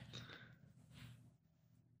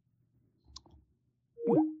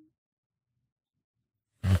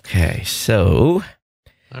 Okay, so.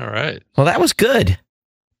 All right. Well, that was good.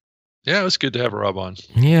 Yeah, it was good to have Rob on.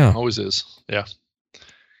 Yeah. Always is. Yeah.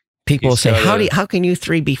 People say, how can you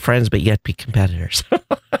three be friends but yet be competitors?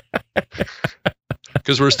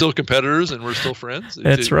 Because we're still competitors and we're still friends.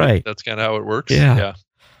 That's right. That's kind of how it works. Yeah.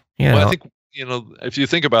 Yeah. Well, I think, if you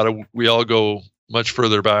think about it, we all go much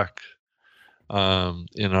further back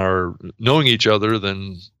in our knowing each other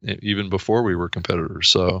than even before we were competitors.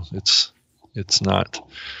 So it's not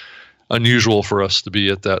unusual for us to be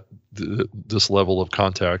at this level of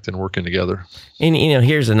contact and working together. And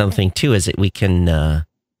here's another thing too: is that we can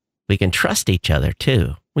trust each other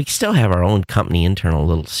too. We still have our own company internal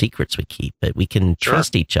little secrets we keep, but we can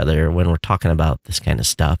trust each other when we're talking about this kind of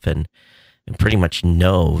stuff, and pretty much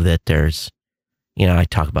know that there's. I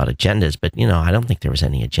talk about agendas, but I don't think there was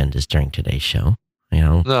any agendas during today's show.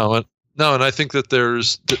 No, and I think that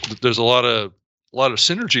there's a lot of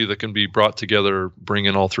synergy that can be brought together,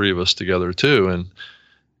 bringing all three of us together too,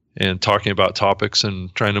 and talking about topics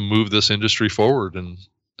and trying to move this industry forward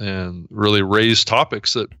and really raise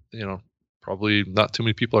topics that probably not too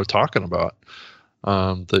many people are talking about,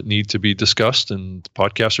 that need to be discussed, and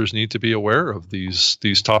podcasters need to be aware of these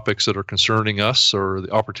topics that are concerning us or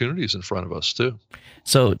the opportunities in front of us too.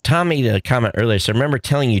 So Tom made a comment earlier. So I remember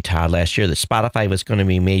telling you, Todd, last year that Spotify was going to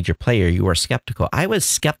be a major player. You were skeptical. I was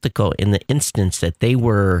skeptical in the instance that they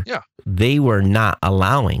were not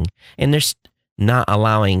allowing, and they're not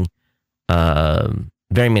allowing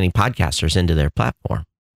very many podcasters into their platform.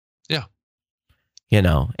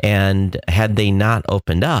 Yeah. And had they not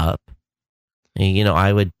opened up,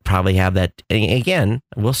 I would probably have that. Again,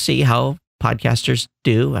 we'll see how podcasters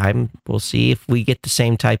do. We'll see if we get the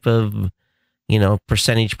same type of,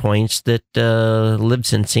 percentage points that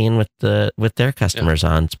Libsyn seeing with their customers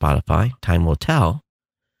on Spotify. Time will tell.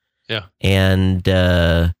 Yeah. And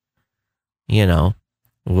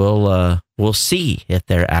we'll see if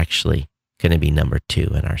they're actually going to be number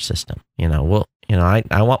 2 in our system. I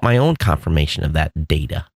want my own confirmation of that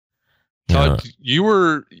data. Todd, you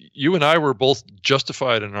and I were both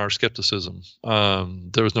justified in our skepticism.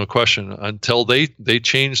 There was no question until they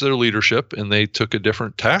changed their leadership and they took a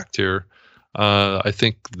different tact here. I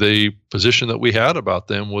think the position that we had about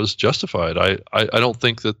them was justified. I don't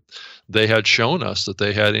think that they had shown us that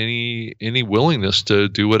they had any willingness to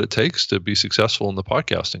do what it takes to be successful in the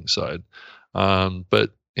podcasting side.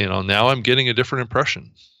 But now I'm getting a different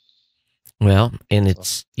impression. Well, and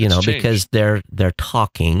it's because they're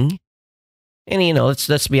talking, and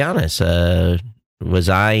let's be honest. Was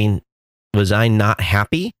I not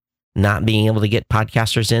happy not being able to get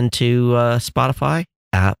podcasters into Spotify?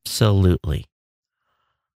 Absolutely.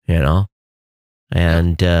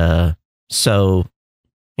 And so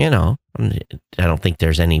I don't think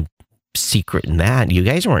there's any secret in that. You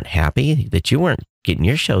guys weren't happy that you weren't getting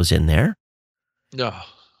your shows in there. No.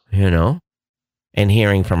 And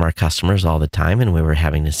hearing from our customers all the time, and we were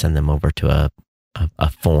having to send them over to a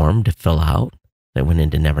form to fill out that went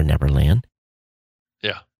into Never Never Land.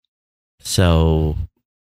 Yeah. So,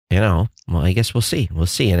 well, I guess we'll see. We'll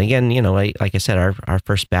see. And again, like I said, our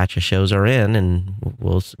first batch of shows are in, and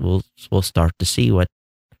we'll start to see what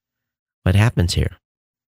happens here.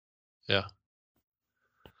 Yeah.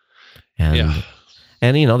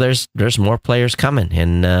 And there's more players coming,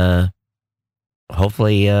 and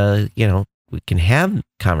hopefully, we can have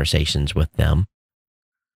conversations with them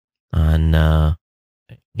on,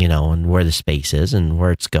 and where the space is and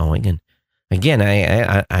where it's going. And again,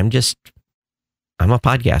 I'm a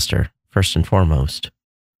podcaster first and foremost.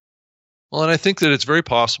 Well, and I think that it's very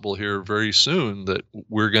possible here very soon that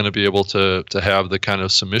we're going to be able to have the kind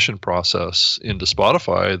of submission process into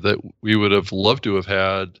Spotify that we would have loved to have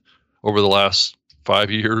had over the last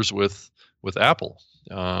 5 years with Apple.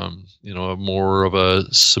 More of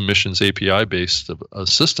a submissions API based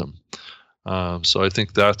system. So I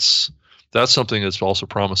think that's something that's also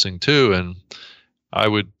promising too. And I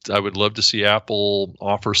would love to see Apple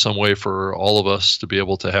offer some way for all of us to be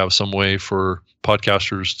able to have some way for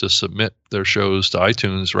podcasters to submit their shows to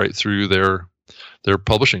iTunes right through their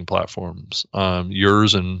publishing platforms,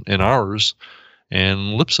 yours and ours,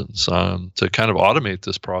 and Libsyn's, to kind of automate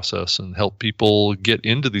this process and help people get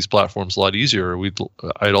into these platforms a lot easier.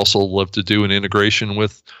 I'd also love to do an integration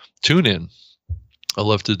with TuneIn. I'd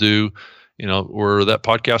love to do, where that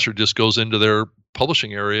podcaster just goes into their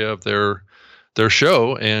publishing area of their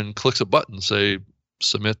show and clicks a button, say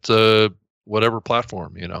submit to whatever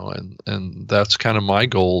platform, and that's kind of my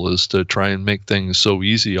goal, is to try and make things so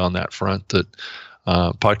easy on that front that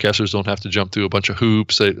podcasters don't have to jump through a bunch of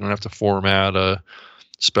hoops. They don't have to format a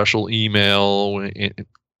special email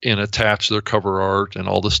and attach their cover art and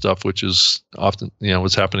all this stuff, which is often,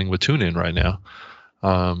 what's happening with TuneIn right now.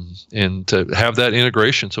 And to have that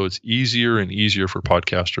integration so it's easier and easier for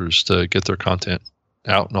podcasters to get their content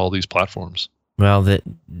out in all these platforms. Well, to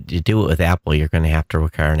do it with Apple, you're going to have to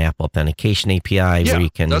require an Apple authentication API where you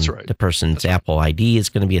can, that's right. The person's Apple ID is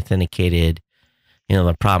going to be authenticated.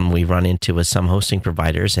 The problem we run into with some hosting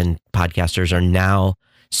providers, and podcasters are now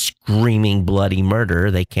screaming bloody murder.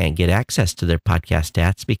 They can't get access to their podcast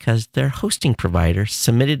stats because their hosting provider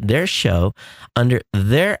submitted their show under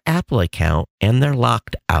their Apple account and they're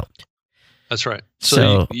locked out. That's right.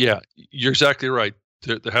 So you're exactly right.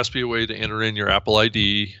 There has to be a way to enter in your Apple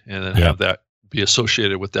ID and then have that be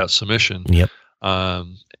associated with that submission. Yep.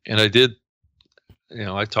 And I did,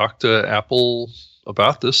 I talked to Apple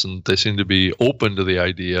about this, and they seem to be open to the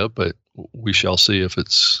idea, but we shall see if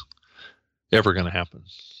it's ever going to happen.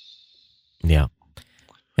 Yeah.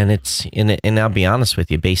 And I'll be honest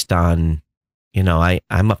with you, based on,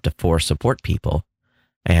 I'm up to 4 support people,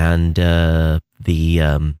 and the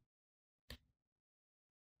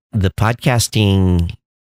podcasting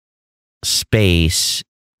space,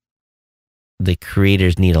 the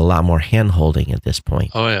creators need a lot more hand-holding at this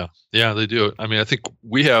point. Oh, yeah. Yeah, they do. I mean, I think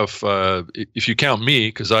we have, if you count me,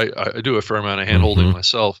 because I do a fair amount of hand-holding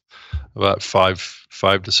myself, about five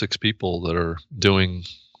to 6 people that are doing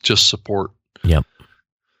just support. Yep.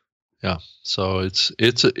 Yeah. So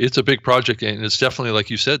it's a big project, and it's definitely, like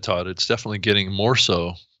you said, Todd, it's definitely getting more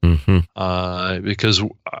so. Because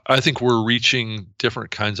I think we're reaching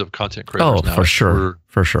different kinds of content creators now. For sure.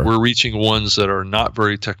 We're reaching ones that are not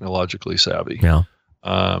very technologically savvy. Yeah.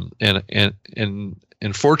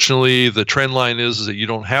 And fortunately, the trend line is that you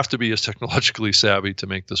don't have to be as technologically savvy to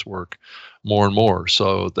make this work more and more.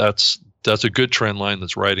 So that's a good trend line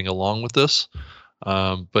that's riding along with this.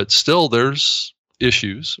 But still, there's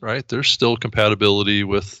issues, right? There's still compatibility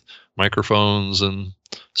with microphones and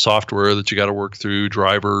software that you got to work through,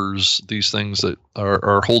 drivers, these things that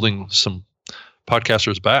are holding some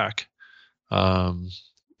podcasters back.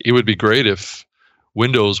 It would be great if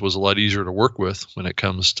Windows was a lot easier to work with when it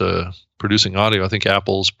comes to producing audio. I think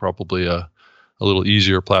Apple's probably a little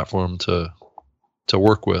easier platform to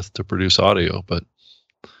work with to produce audio, but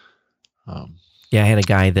yeah, I had a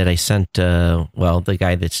guy that I sent, the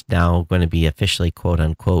guy that's now going to be officially, quote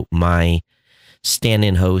unquote, my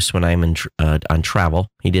stand-in host when I'm on travel.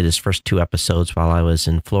 He did his first 2 episodes while I was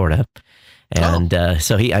in Florida. And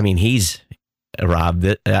so he's Rob,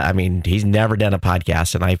 he's never done a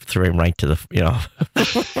podcast, and I threw him right to the,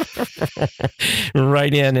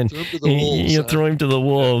 right in and threw him to the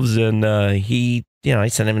wolves. And he, I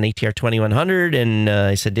sent him an ATR 2100, and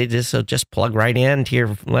I said, so just plug right in to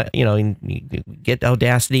your, get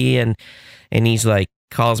Audacity. And he's like,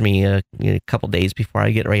 calls me a couple days before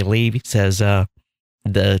I get ready to leave. He says,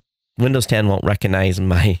 the Windows 10 won't recognize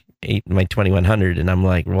my 2100, and I'm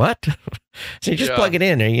like, what? So you just plug it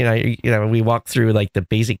in, or we walk through like the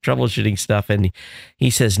basic troubleshooting stuff, and he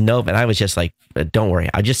says nope, and I was just like, don't worry,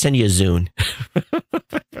 I'll just send you a Zune.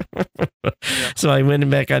 So I went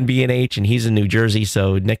back on B&H, and he's in New Jersey,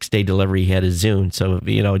 so next day delivery he had a Zune. So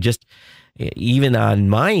just even on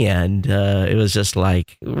my end, it was just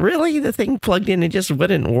like, really, the thing plugged in, it just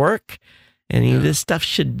wouldn't work. And this stuff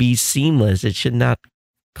should be seamless. It should not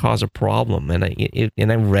cause a problem. And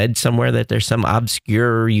I read somewhere that there's some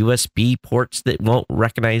obscure USB ports that won't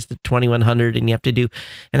recognize the 2100, and you have to do.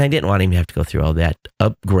 And I didn't want him to have to go through all that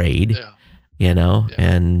upgrade,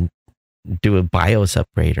 and do a BIOS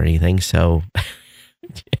upgrade or anything. So,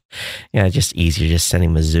 just easier. Just send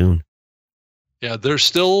him a Zune. Yeah, there's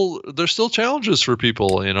still challenges for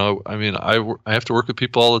people. I have to work with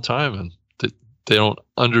people all the time, and they don't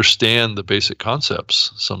understand the basic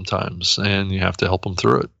concepts sometimes, and you have to help them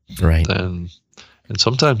through it. Right. And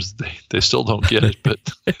sometimes they still don't get it, but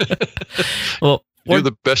well, do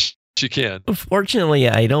the best you can. Fortunately,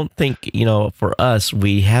 I don't think, for us,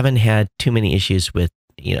 we haven't had too many issues with,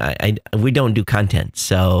 we don't do content.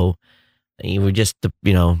 So we're just,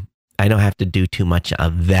 I don't have to do too much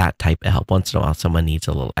of that type of help. Once in a while, someone needs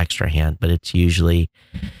a little extra hand, but it's usually,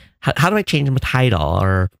 how do I change my title,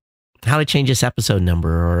 or how to change this episode number,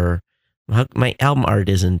 or how my album art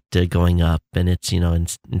isn't going up, and it's,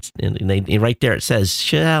 right there it says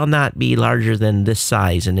shall not be larger than this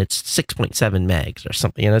size, and it's 6.7 megs or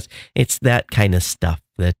something. It's that kind of stuff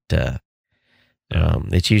that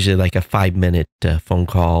it's usually like a 5-minute phone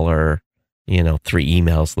call, or 3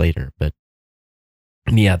 emails later. But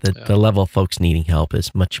the level of folks needing help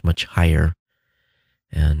is much, much higher.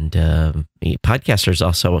 And podcasters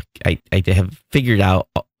also, I have figured out.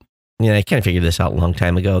 I kind of figured this out a long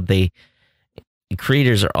time ago.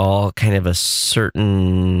 Creators are all kind of a certain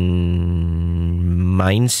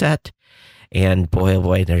mindset, and boy, oh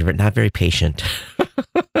boy, they're not very patient.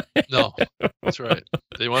 No, that's right.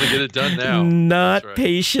 They want to get it done now. Not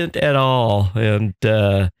patient at all. And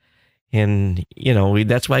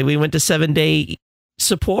that's why we went to 7-day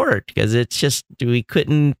support, because it's just, we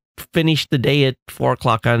couldn't finish the day at 4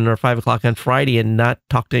 o'clock or 5 o'clock on Friday and not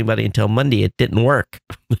talk to anybody until Monday. It didn't work.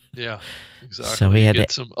 Yeah, exactly. So we had to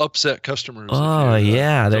get some upset customers. Oh,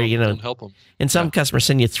 don't help them. And some customers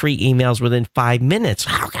send you 3 emails within 5 minutes.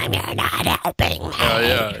 How come you're not helping me?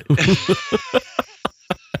 Yeah.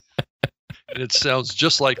 And it sounds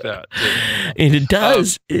just like that. And it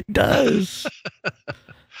does. It does.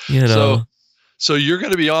 So you're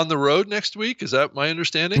going to be on the road next week? Is that my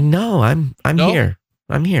understanding? No, I'm here.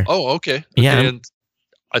 I'm here. Oh, okay. Yeah. And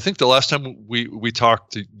I think the last time we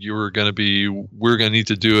talked, we're going to need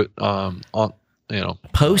to do it on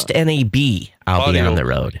post NAB. I'll be on the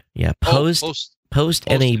road. Yeah. Post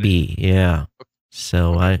NAB. Yeah.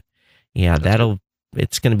 So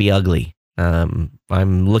it's going to be ugly. I'm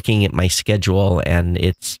looking at my schedule, and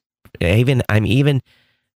I'm even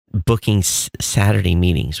booking Saturday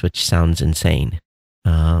meetings, which sounds insane.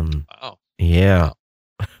 Wow. Yeah. Wow.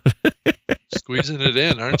 Squeezing it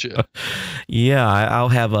in, aren't you? Yeah, I'll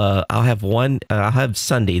have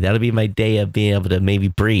Sunday. That'll be my day of being able to maybe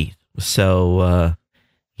breathe. So,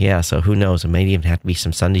 so who knows? There may even have to be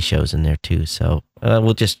some Sunday shows in there too. So,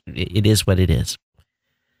 it is what it is.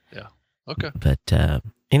 Yeah. Okay. But,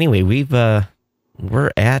 anyway, we're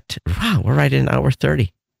right at an hour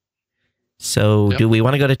 30. So do we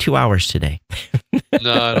want to go to 2 hours today?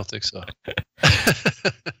 No, I don't think so.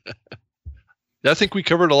 I think we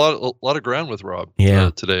covered a lot of ground with Rob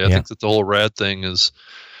today. I think that the whole RAD thing is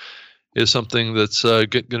something that's going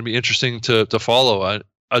to be interesting to follow.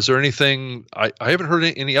 is there anything? I haven't heard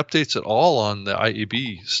any updates at all on the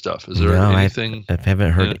IEB stuff. Is there No, anything? I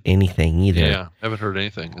haven't heard anything either. Yeah, haven't heard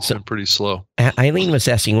anything. It's been pretty slow. Eileen was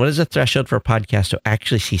asking, what is the threshold for a podcast to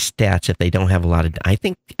actually see stats if they don't have a lot of... I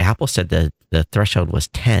think Apple said the threshold was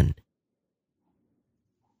 10.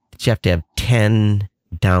 You have to have 10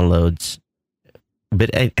 downloads. But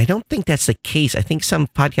I don't think that's the case. I think some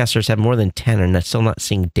podcasters have more than 10 and they're still not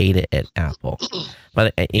seeing data at Apple.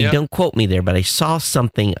 But don't quote me there, but I saw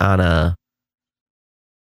something in a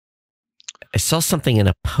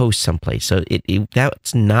post someplace. So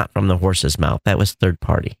that's not from the horse's mouth. That was third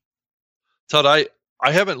party. Todd,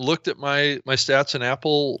 I haven't looked at my stats in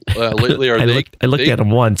Apple lately. I looked at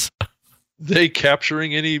them once. They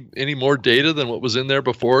capturing any more data than what was in there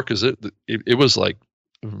before? Because it was like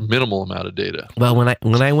minimal amount of data. Well,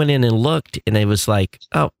 when I went in and looked, and it was like,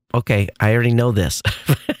 oh, okay, I already know this.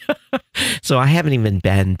 So I haven't even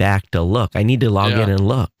been back to look. I need to log in and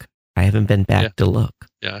look. I haven't been back to look.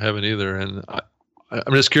 Yeah, I haven't either. And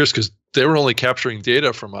I'm just curious because they were only capturing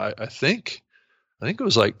data from I think it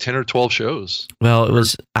was like 10 or 12 shows. Well, it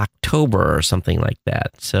was October or something like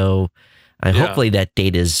that. So hopefully that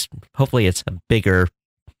data hopefully it's a bigger.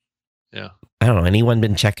 Yeah. I don't know. Anyone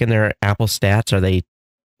been checking their Apple stats?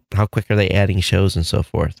 How quick are they adding shows and so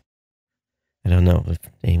forth? I don't know if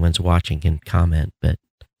anyone's watching can comment, but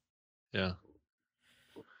yeah.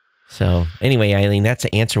 So anyway, Eileen, that's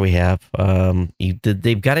the answer we have.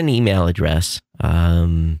 They've got an email address. Let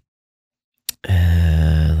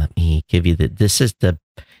me give you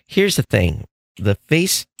here's the thing.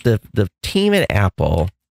 The team at Apple,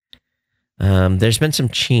 there's been some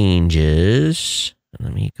changes.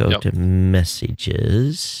 Let me go to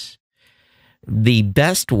messages.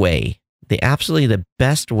 Absolutely the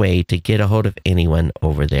best way to get a hold of anyone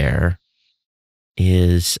over there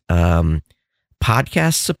is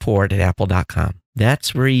podcast support at apple.com.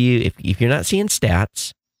 That's where if you're not seeing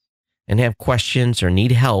stats and have questions or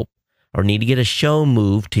need help or need to get a show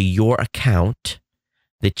moved to your account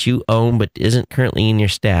that you own but isn't currently in your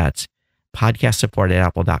stats, podcast support at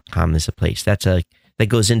apple.com is a place. That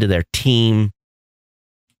goes into their team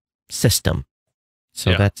system.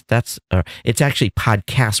 So that's it's actually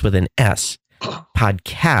podcast with an S.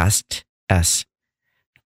 Podcast S.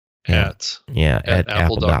 At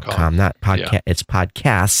apple.com. Not podcast. Yeah. It's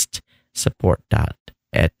podcast support at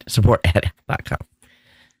apple.com.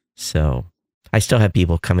 So I still have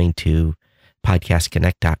people coming to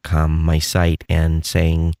podcastconnect.com, my site, and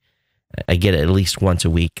saying, I get it at least once a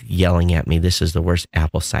week yelling at me, this is the worst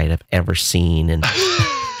Apple site I've ever seen. And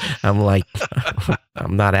I'm like,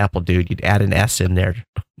 I'm not Apple, dude. You'd add an S in there.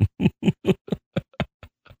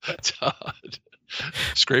 Todd,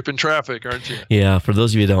 scraping traffic, aren't you? Yeah. For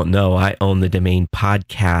those of you who don't know, I own the domain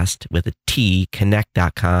podcast with a T,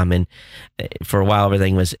 connect.com. And for a while,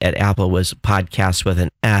 everything was at Apple was podcast with an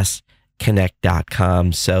S,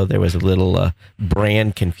 connect.com. So there was a little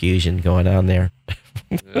brand confusion going on there.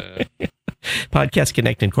 Podcast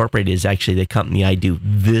Connect Incorporated is actually the company I do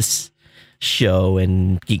this show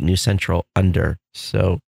and Geek News Central under.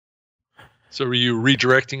 So are you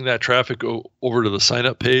redirecting that traffic over to the sign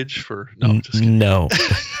up page for? No, just kidding. No.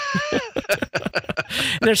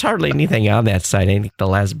 There's hardly anything on that site. I think the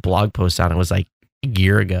last blog post on it was like a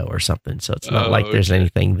year ago or something. So it's not like there's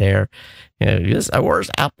anything there. This is the worst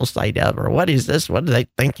Apple site ever. What is this? What are they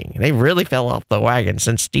thinking? They really fell off the wagon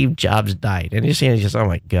since Steve Jobs died. And you're saying, oh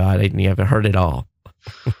my God, you haven't heard it all.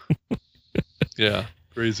 Yeah,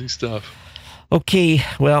 crazy stuff. Okay,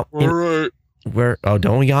 well, all right.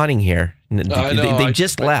 Don't yawning here. I know, they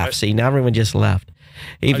just left. See, now everyone just left.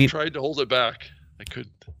 I tried to hold it back. I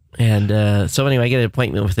couldn't. And so anyway, I get an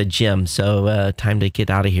appointment with the gym. So time to get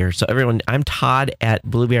out of here. So everyone, I'm Todd at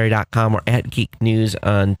blueberry.com or at Geek News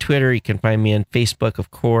on Twitter. You can find me on Facebook,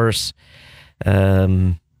 of course.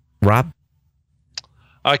 Rob?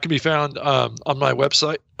 I can be found on my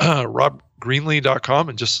website, robgreenlee.com,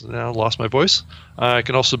 and just now lost my voice. I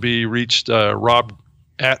can also be reached Rob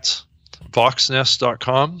at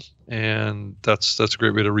voxnest.com, and that's a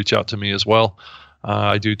great way to reach out to me as well.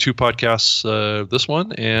 I do 2 podcasts, this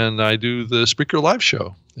one, and I do the Spreaker Live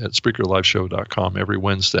Show at SpreakerLiveShow.com every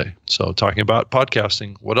Wednesday. So talking about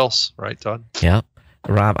podcasting, what else, right, Todd? Yeah.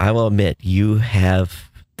 Rob, I will admit, you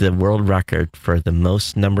have the world record for the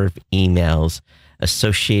most number of emails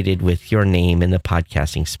associated with your name in the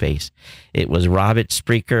podcasting space. It was Rob at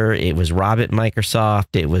Spreaker. It was Rob at Microsoft.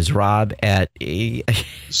 It was Rob at Zune.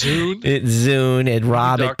 And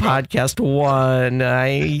Rob at Podcast One.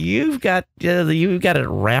 You've got it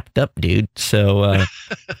wrapped up, dude. So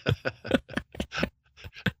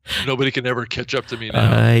nobody can ever catch up to me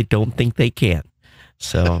now. I don't think they can.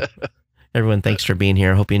 So Everyone, thanks for being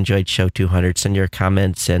here. I hope you enjoyed show 200. Send your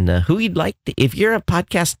comments and who you'd like to, if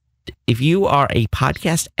you are a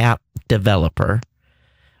podcast app developer,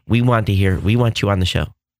 we want you on the show.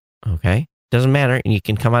 Okay. Doesn't matter. And you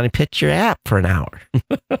can come on and pitch your app for an hour.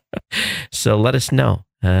 So let us know.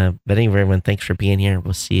 But anyway, everyone, thanks for being here.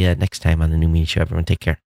 We'll see you next time on the New Media Show. Everyone, take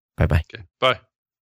care. Bye-bye. Okay. Bye.